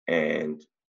 And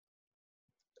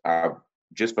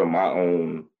just from my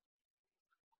own,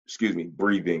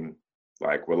 breathing,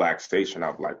 like relaxation,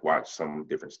 I've like watched some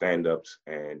different stand-ups,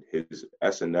 and his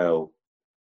SNL,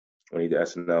 when he did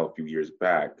SNL a few years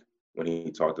back, when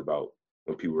he talked about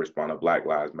when people respond to Black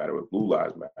Lives Matter with Blue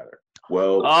Lives Matter.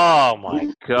 Well, oh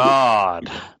my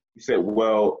God. You said,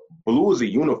 well, blue is a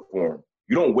uniform.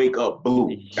 You don't wake up blue.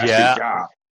 That's your Yeah. job.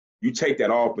 You take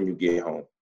that off when you get home.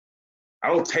 I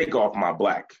don't take off my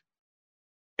black.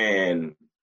 And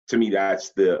to me,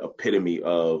 that's the epitome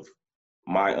of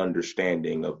my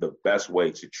understanding of the best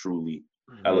way to truly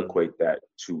eloquate that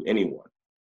to anyone.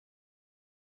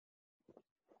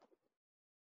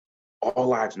 All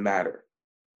lives matter.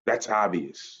 That's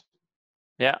obvious.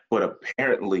 Yeah. But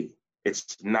apparently,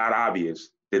 it's not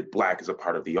obvious that black is a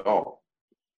part of the all.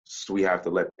 So we have to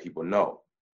let people know.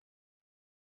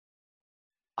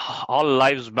 All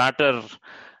lives matter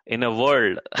in a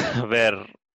world where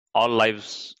all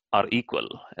lives are equal,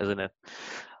 isn't it?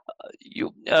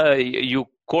 You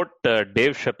quote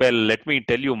Dave Chappelle. Let me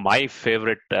tell you my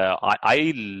favorite.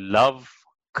 I love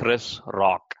Chris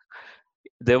Rock.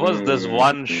 There was this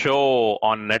one show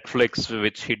on Netflix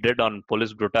which he did on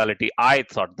police brutality. I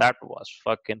thought that was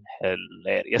fucking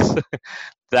hilarious.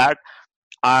 That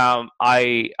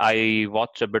I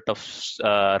watch a bit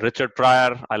of Richard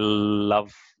Pryor. I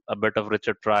love a bit of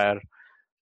Richard Pryor.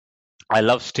 I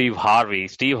love Steve Harvey.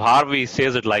 Steve Harvey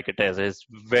says it like it is. He's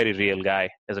a very real guy,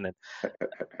 isn't it?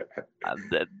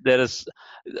 There is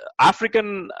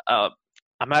African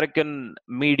American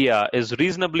media is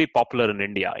reasonably popular in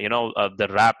India. You know, the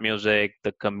rap music,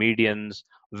 the comedians.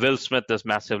 Will Smith is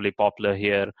massively popular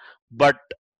here, but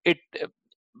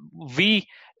we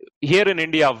here in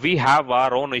India we have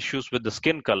our own issues with the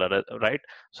skin color, right?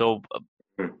 So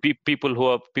people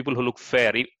who look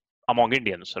fair among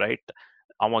Indians, right?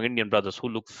 Among Indian brothers who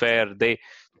look fair, they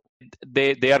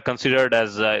are considered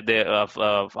as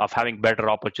of having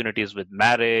better opportunities with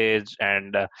marriage,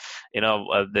 and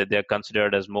they're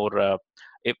considered as more.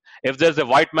 If there's a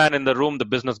white man in the room, the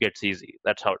business gets easy.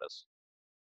 That's how it is.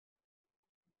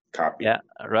 Copy. Yeah,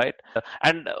 right.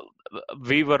 And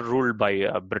we were ruled by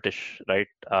British, right?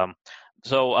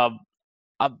 So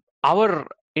our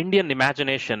Indian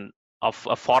imagination of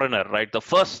a foreigner, right? The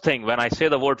first thing when I say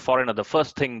the word foreigner, the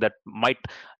first thing that might,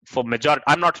 for majority,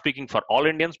 I'm not speaking for all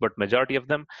Indians, but majority of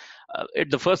them,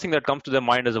 the first thing that comes to their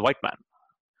mind is a white man,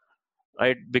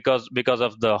 right? Because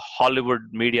of the Hollywood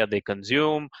media they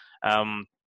consume.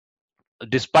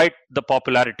 Despite the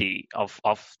popularity of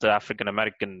the African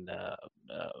American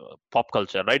pop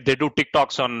culture, right? They do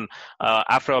TikToks on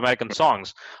Afro American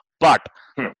songs, but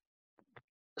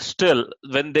still,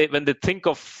 when they think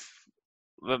of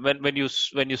when you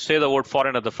say the word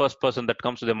foreigner, the first person that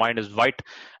comes to their mind is white.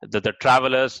 The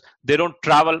travelers, they don't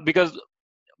travel because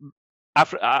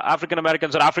African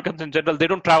Americans or Africans in general, they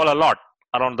don't travel a lot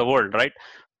around the world, right?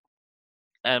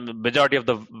 And majority of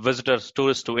the visitors,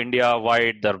 tourists to India,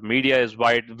 white. The media is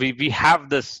white. We have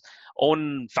this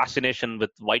own fascination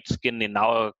with white skin in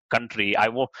our country.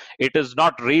 It is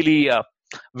not really.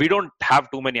 We don't have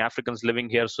too many Africans living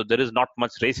here, so there is not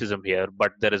much racism here.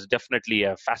 But there is definitely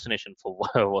a fascination for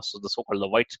the so-called the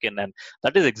white skin, and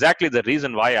that is exactly the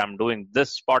reason why I'm doing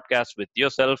this podcast with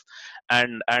yourself.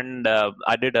 And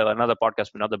I did another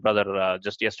podcast with another brother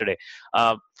just yesterday.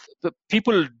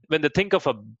 People, when they think of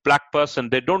a black person,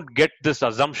 they don't get this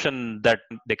assumption that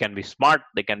they can be smart,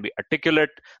 they can be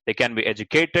articulate, they can be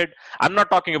educated. I'm not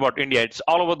talking about India; it's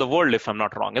all over the world, if I'm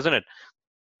not wrong, isn't it?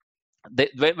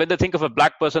 When they think of a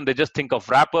black person, they just think of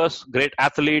rappers, great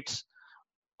athletes,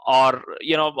 or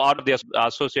they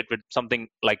associate with something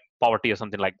like poverty or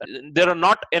something like that. There are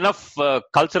not enough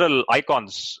cultural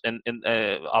icons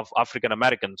of African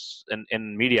Americans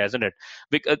in media, isn't it?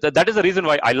 Because that is the reason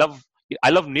why I love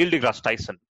Neil deGrasse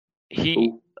Tyson.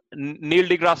 Neil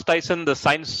deGrasse Tyson, the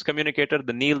science communicator,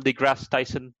 the Neil deGrasse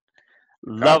Tyson.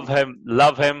 Love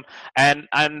him, and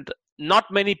not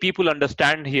many people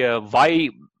understand here why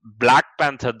Black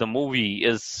Panther, the movie,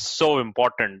 is so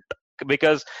important,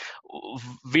 because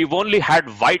we've only had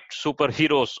white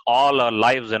superheroes all our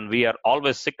lives, and we are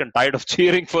always sick and tired of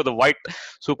cheering for the white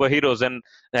superheroes,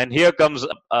 and here comes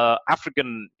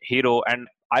African hero, and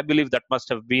I believe that must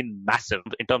have been massive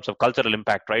in terms of cultural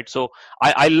impact, right? So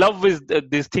I love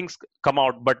these things come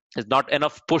out, but it's not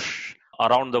enough push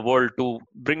around the world to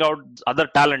bring out other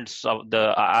talents of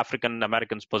the African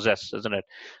Americans possess, isn't it?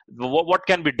 What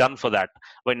can be done for that?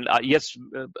 When yes,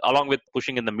 along with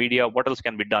pushing in the media, what else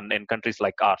can be done in countries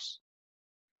like ours?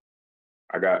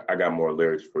 I got more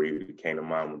lyrics for you that came to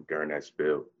mind during that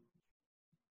spill.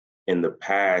 In the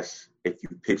past, if you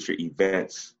picture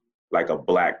events like a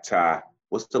black tie,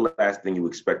 what's the last thing you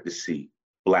expect to see?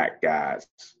 Black guys.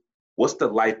 What's the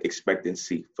life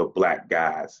expectancy for black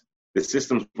guys? The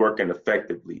system's working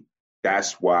effectively.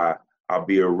 That's why I'll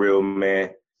be a real man.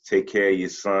 Take care of your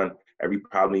son. Every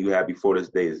problem you had before this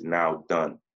day is now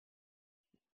done.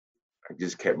 I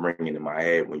just kept ringing in my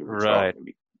head when you were talking to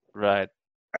me. Right.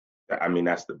 I mean,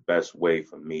 that's the best way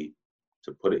for me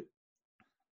to put it.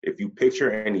 If you picture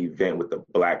an event with a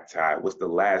black tie, what's the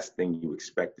last thing you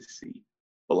expect to see?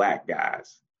 Black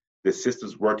guys. The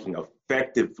system's working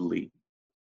effectively.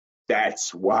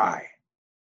 That's why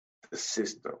the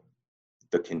system,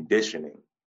 the conditioning,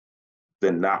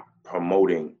 the not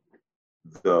promoting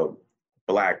the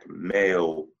black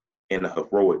male in a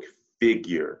heroic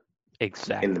figure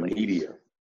Exactly. in the media,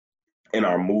 in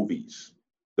our movies,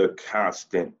 the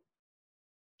constant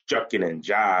jucking and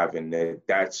jive, and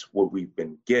that's what we've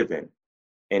been given.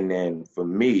 And then for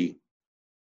me,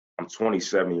 I'm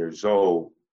 27 years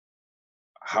old.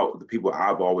 How the people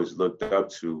I've always looked up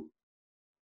to,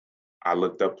 I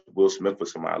looked up to Will Smith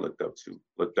was somebody I looked up to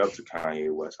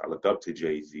Kanye West, I look up to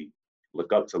Jay-Z,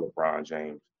 look up to LeBron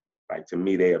James. Like, to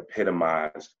me, they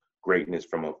epitomize greatness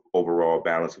from an overall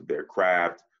balance of their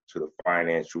craft to the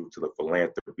financial, to the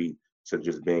philanthropy, to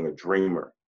just being a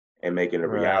dreamer and making it a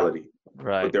reality.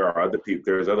 Right. But there are other people,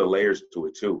 there's other layers to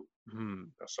it too.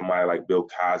 Somebody like Bill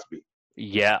Cosby.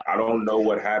 Yeah. I don't know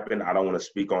what happened. I don't want to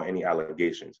speak on any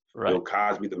allegations. Right. Bill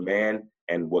Cosby, the man,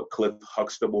 and what Cliff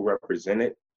Huxtable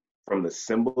represented from the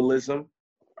symbolism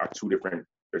are two different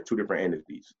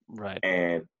entities. Right.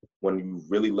 And when you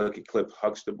really look at Cliff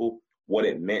Huxtable, what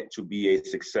it meant to be a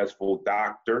successful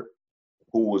doctor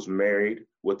who was married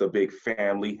with a big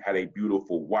family, had a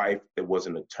beautiful wife that was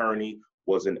an attorney,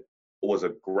 was a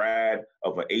grad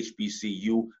of an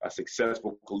HBCU, a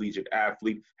successful collegiate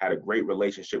athlete, had a great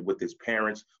relationship with his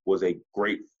parents, was a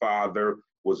great father,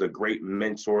 was a great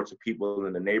mentor to people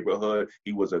in the neighborhood.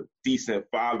 He was a decent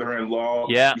father-in-law.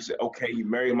 Yeah. He said, okay, you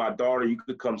married my daughter, you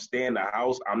could come stay in the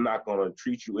house. I'm not going to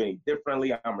treat you any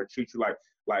differently. I'm going to treat you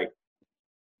like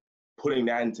putting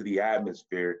that into the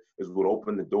atmosphere is what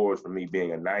opened the doors for me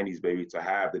being a 90s baby to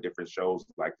have the different shows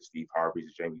like the Steve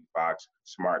Harveys, Jamie Foxx,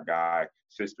 Smart Guy,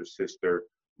 Sister,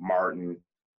 Martin,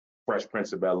 Fresh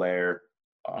Prince of Bel-Air,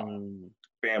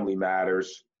 Family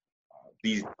Matters,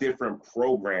 these different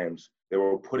programs that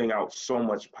were putting out so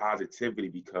much positivity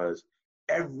because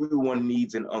everyone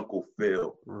needs an Uncle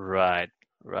Phil. Right.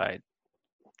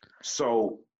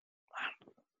 So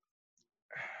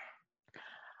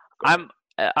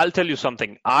I'll tell you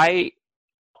something. I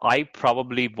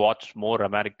probably watch more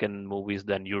American movies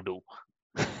than you do.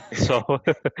 So,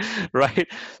 right.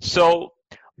 So,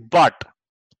 but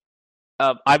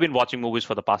I've been watching movies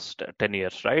for the past 10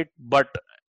 years, right? But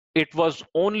it was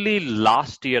only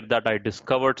last year that I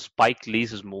discovered Spike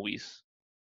Lee's movies.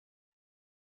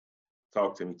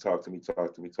 Talk to me.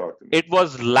 It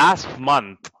was last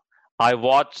month. I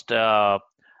watched Do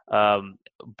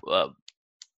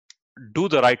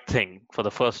the Right Thing for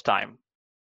the first time.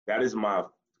 That is my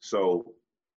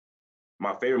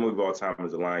favorite movie of all time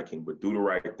is The Lion King, but Do the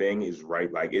Right Thing is right.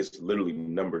 Like, it's literally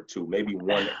number 2, maybe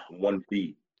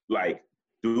 1B. Like,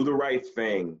 Do the Right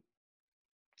Thing,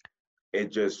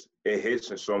 it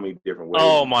hits in so many different ways.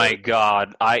 Oh my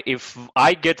God. If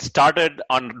I get started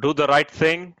on Do the Right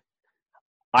Thing,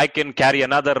 I can carry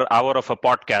another hour of a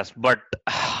podcast, but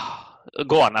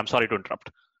go on. I'm sorry to interrupt.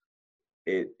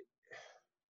 Do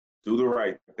the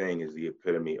Right Thing is the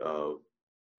epitome of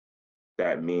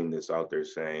that meme that's out there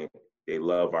saying they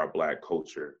love our Black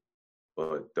culture,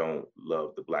 but don't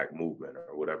love the Black movement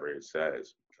or whatever it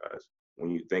says. Because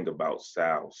when you think about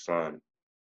Sal's son,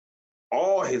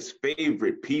 all his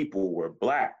favorite people were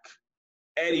Black.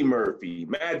 Eddie Murphy,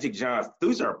 Magic Johnson,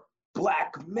 these are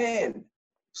Black men.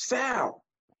 Sal,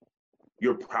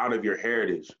 you're proud of your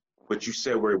heritage, but you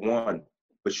said we're one,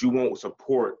 but you won't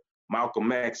support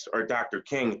Malcolm X or Dr.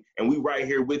 King, and we right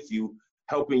here with you,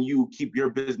 helping you keep your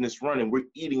business running. We're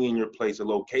eating in your place of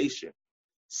location.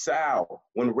 Sal,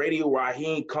 when Radio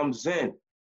Raheem comes in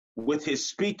with his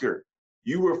speaker,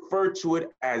 you refer to it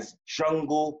as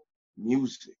jungle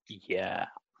music. Yeah.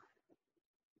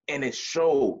 And it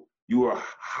showed you were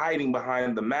hiding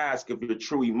behind the mask of your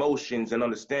true emotions and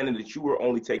understanding that you were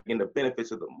only taking the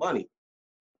benefits of the money.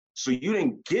 So you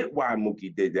didn't get why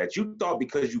Mookie did that. You thought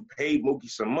because you paid Mookie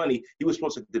some money, he was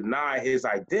supposed to deny his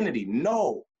identity.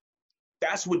 No,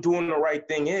 that's what doing the right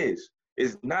thing is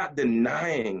not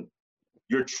denying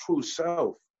your true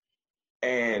self.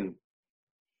 And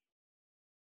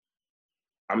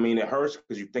I mean, it hurts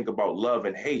because you think about love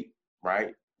and hate,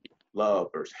 right?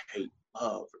 Love versus hate.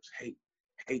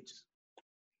 Hate.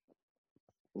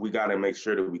 We got to make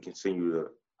sure that we continue to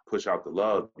push out the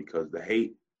love because the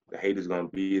hate is going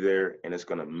to be there and it's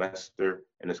going to mester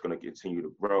and it's going to continue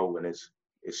to grow and it's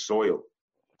soil.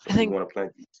 So I think we want to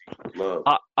plant these seeds of love.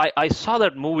 I saw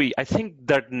that movie. I think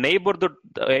that neighborhood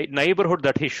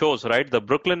that he shows, right? The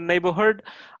Brooklyn neighborhood.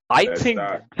 I That's think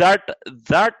that.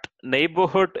 that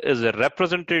neighborhood is a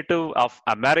representative of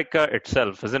America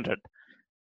itself, isn't it?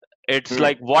 It's Hmm.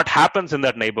 like what happens in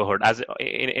that neighborhood. As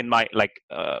in my like,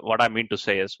 what I mean to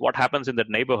say is what happens in that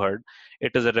neighborhood.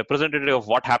 It is a representative of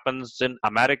what happens in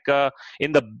America,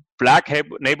 in the black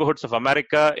neighborhoods of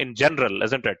America in general,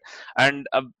 isn't it? And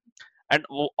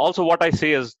also what I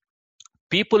say is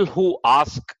people who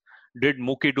ask, "Did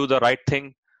Mookie do the right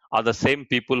thing?" are the same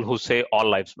people who say all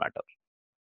lives matter,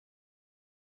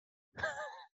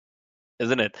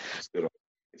 isn't it? Still don't,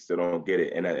 still don't get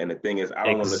it. And the thing is, I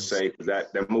don't want to Ex- say because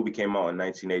that movie came out in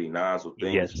 1989, so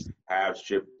things yes. have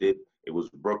shifted. It was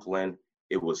Brooklyn.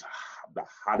 It was the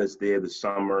hottest day of the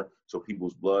summer, so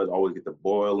people's blood always get to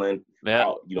boiling.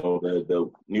 Yeah.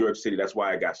 The New York City. That's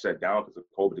why it got shut down because of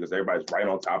COVID, because everybody's right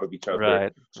on top of each other.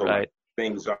 Right. So like Right.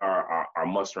 things are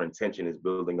mustering tension is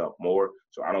building up more.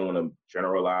 So I don't want to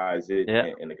generalize it Yeah.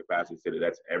 in the capacity to say that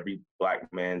that's every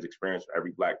black man's experience, or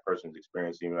every black person's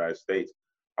experience in the United States.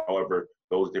 However,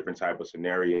 those different type of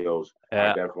scenarios are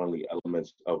Yeah. definitely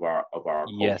elements of our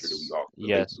culture that we Yes. all relate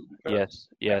Yes. to, because Yes.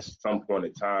 at Yes. some point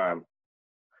in time,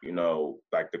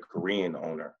 like the Korean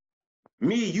owner,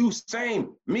 me, you,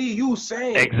 same, me, you,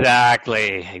 same.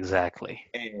 Exactly. Exactly.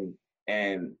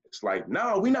 And it's like,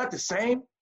 no, we're not the same.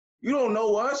 You don't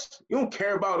know us. You don't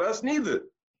care about us neither.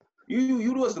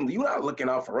 You listen, you're not looking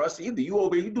out for us either. You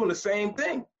over here, you doing the same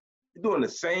thing. You're doing the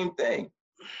same thing.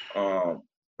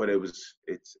 But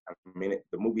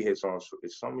the movie hits on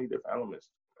it's so many different elements,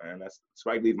 man. That's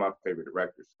Spike Lee's my favorite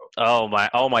director. So Oh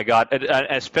my God!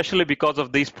 Especially because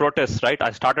of these protests, right?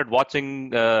 I started watching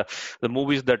the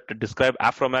movies that describe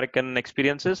Afro-American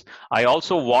experiences. I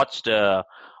also watched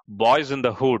Boys in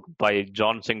the Hood by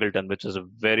John Singleton, which is a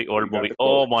very you old got movie. the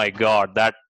Oh quote. my God,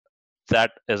 that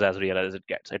is as real as it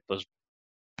gets. It was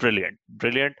brilliant,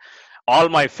 brilliant. All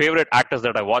my favorite actors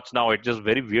that I watch now, it's just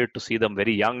very weird to see them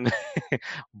very young,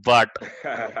 but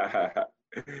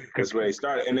That's where they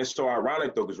started, and it's so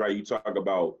ironic though, because right, you talk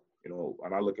about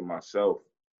when I look at myself,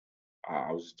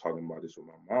 I was just talking about this with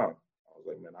my mom. I was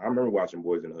like, man, I remember watching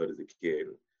Boys in the Hood as a kid.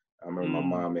 I remember my mm,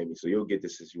 mom made me. So you'll get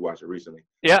this since you watched it recently.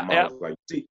 yeah, My mom yeah, was like,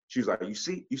 see, she was like, you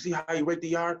see how you rake the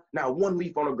yard? Now one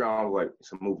leaf on the ground. I was like,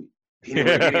 it's a movie. He didn't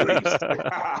rake any leaves.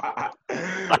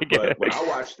 I get But when it. I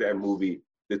watched that movie,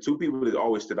 the two people that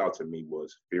always stood out to me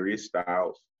was Furious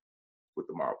Styles with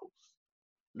the marbles,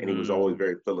 and he was always Mm,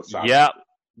 very yeah, philosophical,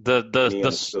 the and the he the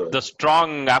understood. the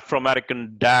strong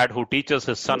Afro-American dad who teaches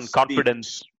his son Mystique,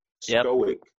 confidence. Yep.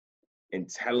 stoic,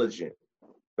 intelligent,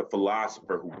 the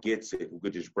philosopher who gets it, who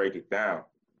could just break it down.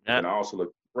 But Yeah. then I also look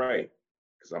to pray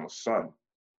because I'm a son.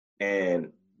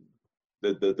 And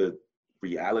the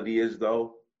reality is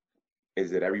though,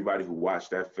 is that everybody who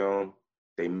watched that film,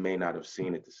 they may not have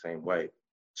seen it the same way.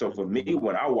 So for me, Mm,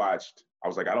 when I watched, I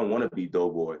was like, I don't want to be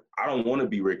Doughboy. I don't want to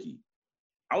be Ricky.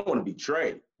 I want to be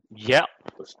Trey. yeah.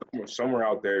 But somewhere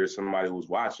out there is somebody who's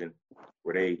watching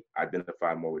where they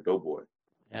identify more with Doughboy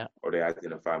Yeah. or they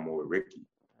identify more with Ricky.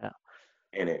 Yeah.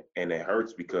 And it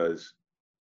hurts because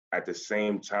at the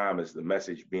same time as the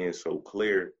message being so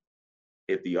clear,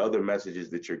 if the other messages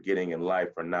that you're getting in life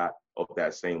are not of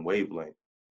that same wavelength,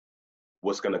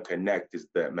 what's going to connect is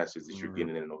that message that you're Mm,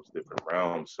 getting in those different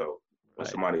realms. So when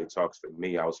right. somebody talks to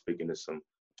me, I was speaking to some,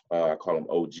 I call them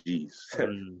OGs,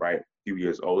 Mm, right? A few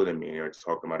years older than me, and they're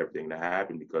talking about everything that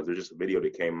happened because there's just a video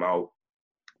that came out.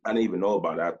 I didn't even know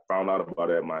about it. I found out about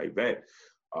it at my event,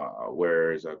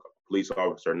 where a police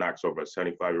officer knocks over a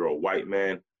 75-year-old white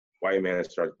man. White man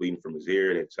starts bleeding from his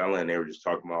ear. They're telling, and they were just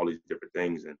talking about all these different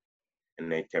things,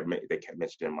 and they kept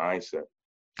mentioning mindset,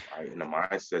 right? And the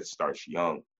mindset starts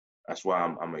young. That's why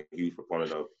I'm a huge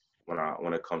proponent of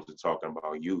when it comes to talking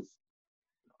about youth.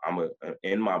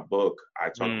 In my book, I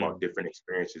talk about mm, different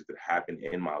experiences that happened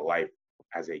in my life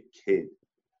as a kid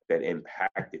that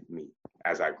impacted me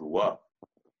as I grew up.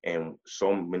 And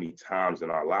so many times in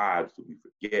our lives we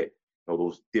forget,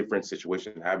 those different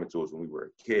situations that happened to us when we were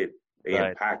a kid, they right.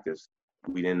 impact us.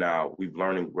 We're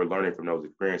learning from those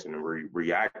experiences and we're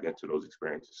reacting to those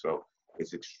experiences. So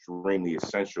it's extremely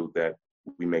essential that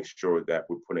we make sure that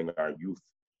we're putting our youth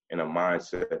in a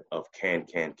mindset of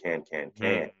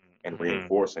Mm, and mm,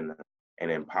 reinforcing them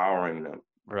and empowering them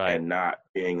right. and not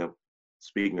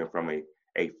speaking from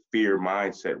a fear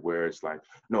mindset where it's like,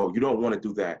 no, you don't want to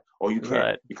do that or you can't,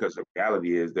 Right. because the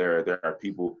reality is there are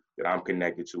people that I'm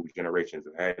connected to generations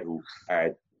ahead who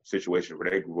had situations where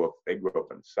they grew up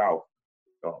in the South.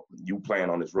 You playing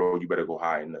on this road, you better go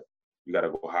high you got to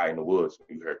go high in the woods.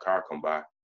 You hear a car come by,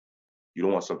 you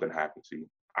don't want something to happen to you.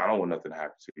 I don't want nothing to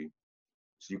happen to you.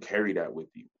 So you carry that with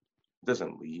you. It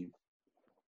doesn't leave.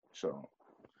 So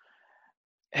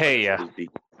Hey, that's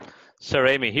deep. Sir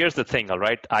Amy, here's the thing, all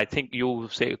right? I think you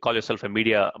say call yourself a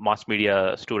mass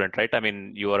media student, right? I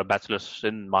mean, you are a bachelor's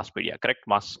in mass media, correct?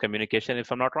 Mass communication,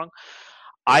 if I'm not wrong.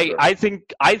 Yes, I sir. I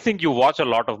think I think you watch a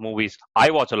lot of movies.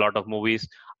 I watch a lot of movies.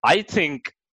 I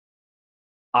think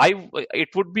it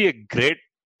would be a great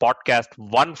podcast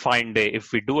one fine day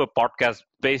if we do a podcast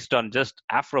based on just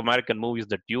Afro American movies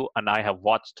that you and I have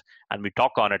watched and we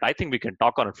talk on it. I think we can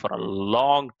talk on it for a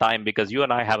long time because you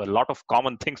and I have a lot of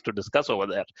common things to discuss over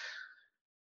there.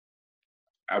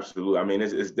 Absolutely. I mean,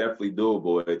 it's definitely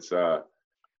doable. Uh,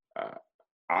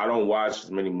 I don't watch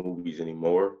as many movies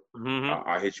anymore. Hmm.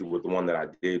 I hit you with the one that I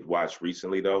did watch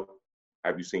recently, though.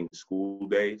 Have you seen School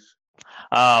Days?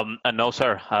 No,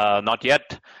 sir, not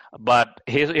yet. But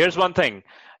here's one thing.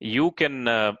 You can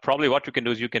probably what you can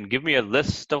do is you can give me a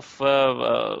list of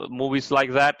movies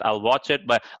like that. I'll watch it.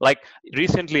 But like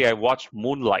recently, I watched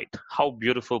Moonlight. How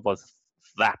beautiful was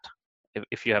that?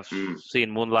 If you have Mm,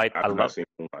 seen Moonlight, I I've not love. seen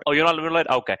Moonlight. Oh, you're not Moonlight?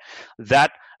 Okay,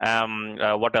 that.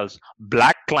 What else?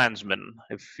 Black Klansman.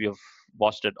 If you've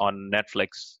watched it on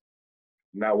Netflix.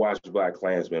 Not watched Black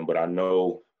Klansman, but I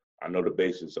know the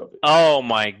basis of it. Oh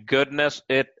my goodness,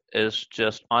 it is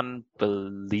just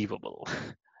unbelievable.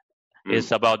 Mm,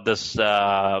 Is about this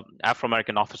Afro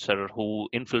American officer who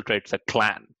infiltrates a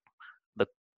clan, the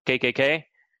KKK,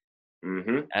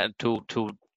 mm-hmm. and to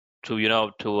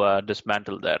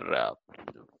dismantle their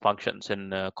functions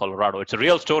in Colorado. It's a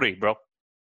real story, bro.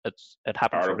 It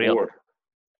happened Art for of real. War.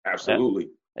 Yeah, Absolutely.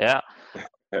 yeah.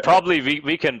 Probably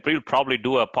we'll probably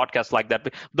do a podcast like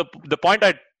that. The point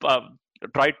I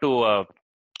tried to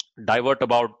divert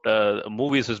about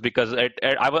movies is because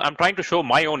I'm trying to show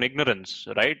my own ignorance,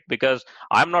 right? Because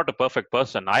I'm not a perfect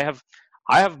person. I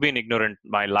have been ignorant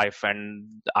my life, and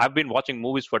I've been watching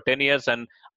movies for 10 years, and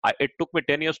it took me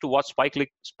 10 years to watch Spike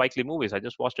Lee movies. I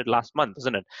just watched it last month,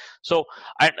 isn't it? So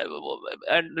and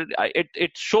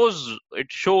it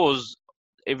shows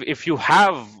if you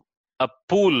have a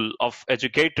pool of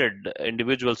educated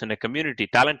individuals in a community,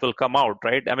 talent will come out,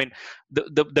 right? I mean,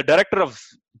 the director of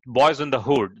Boys in the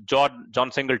Hood,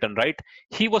 John Singleton, right?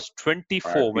 He was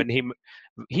 24 R.I.P. when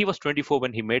he was 24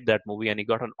 when he made that movie, and he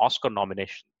got an Oscar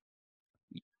nomination.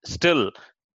 Still,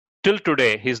 till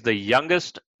today, he's the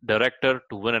youngest director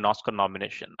to win an Oscar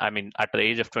nomination. I mean, at the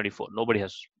age of 24, nobody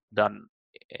has done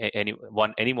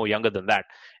any more younger than that,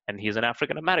 and he's an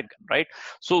African American, right?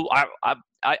 So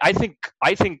I think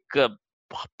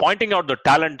pointing out the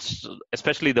talents,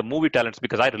 especially the movie talents,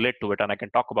 because I relate to it and I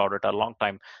can talk about it a long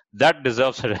time. That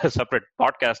deserves a separate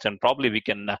podcast, and probably we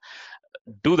can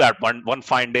do that one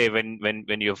fine day when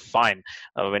you're fine,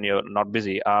 when you're not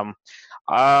busy.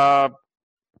 Uh,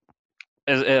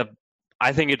 uh,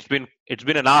 I think it's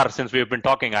been an hour since we've been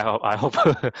talking. I hope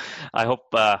I hope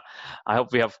I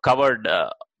hope we have covered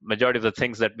majority of the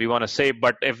things that we want to say.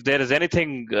 But if there is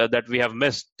anything that we have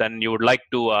missed, then you would like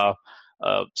to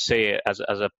say as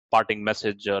a parting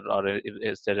message, or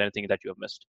is there anything that you have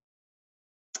missed?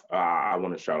 I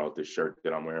want to shout out this shirt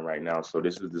that I'm wearing right now. So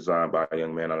this is designed by a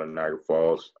young man out of Niagara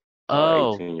Falls,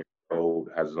 Oh, 18 years old,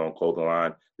 has his own clothing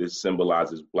line. This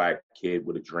symbolizes Black kid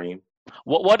with a dream.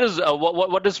 what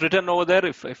is written over there?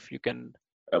 If you can.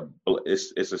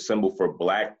 It's a symbol for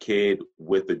Black kid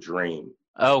with a dream,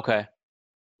 Okay,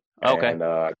 okay,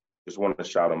 and just want to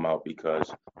shout him out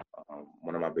because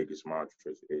one of my biggest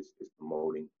mantras is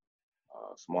promoting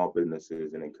small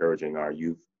businesses and encouraging our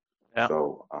youth. yeah.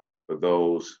 So for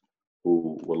those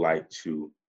who would like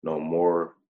to know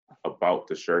more about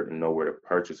the shirt and know where to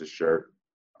purchase a shirt,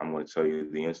 I'm going to tell you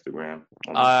the Instagram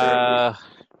momentarily. Uh,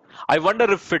 I wonder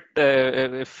if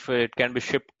it can be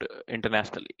shipped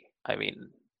internationally. I mean,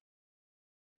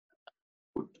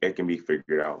 It can be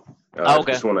figured out.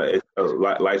 okay, Just want to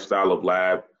lifestyle of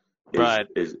lab right,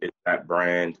 is that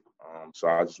brand. So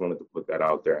I just wanted to put that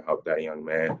out there and help that young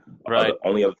man. right, The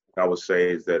only other thing I would say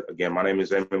is that again, my name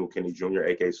is Emin McKinney Jr.,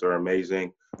 aka Sir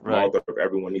Amazing. I'm right, author of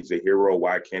Everyone Needs a Hero.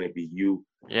 Why can't it be you?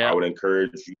 I yeah. would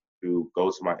encourage you to go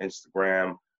to my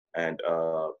Instagram and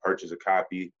purchase a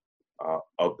copy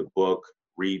of the book,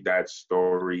 read that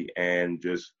story, and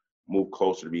just move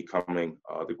closer to becoming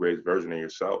the greatest version of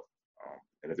yourself.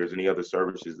 And if there's any other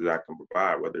services that I can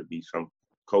provide, whether it be some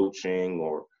coaching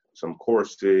or some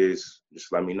courses,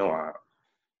 just let me know. I'm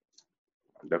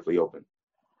definitely open.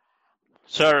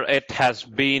 Sir, it has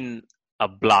been a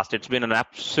blast. It's been an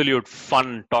absolute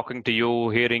fun talking to you,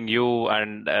 hearing you,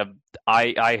 and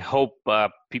I hope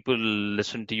people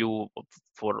listen to you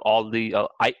for all the.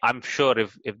 I'm sure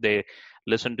if they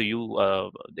listen to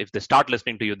you, if they start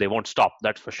listening to you, they won't stop.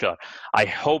 That's for sure. I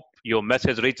hope your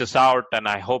message reaches out, and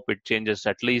I hope it changes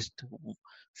at least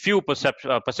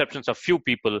perceptions of few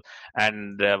people,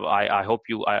 and I hope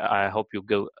you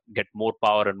get more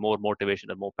power and more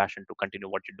motivation and more passion to continue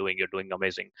what you're doing. You're doing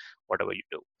amazing, whatever you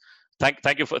do.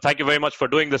 Thank you very much for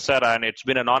doing this, sir. And it's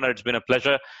been an honor. It's been a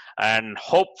pleasure. And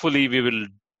hopefully we will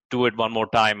do it one more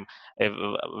time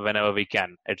whenever we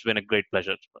can. It's been a great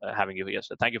pleasure having you here.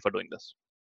 So thank you for doing this.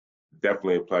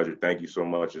 Definitely a pleasure. Thank you so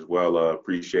much as well.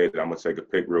 Appreciate it. I'm going to take a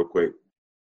pic real quick.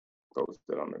 Post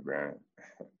it on the ground.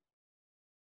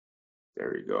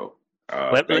 There you go.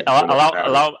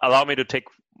 Allow me to take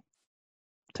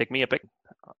me a pic.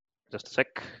 Just a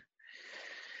sec.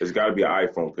 It's got to be an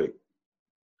iPhone pic.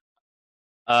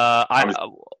 I'm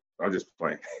just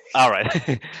playing. All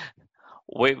right.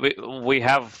 we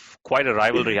have quite a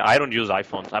rivalry. I don't use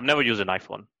iPhones. I've never used an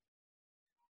iPhone.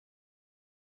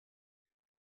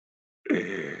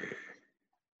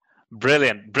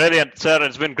 Brilliant, sir.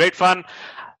 It's been great fun.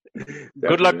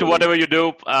 Good luck to whatever you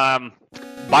do. Bye,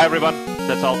 everyone.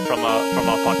 That's all from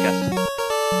our podcast.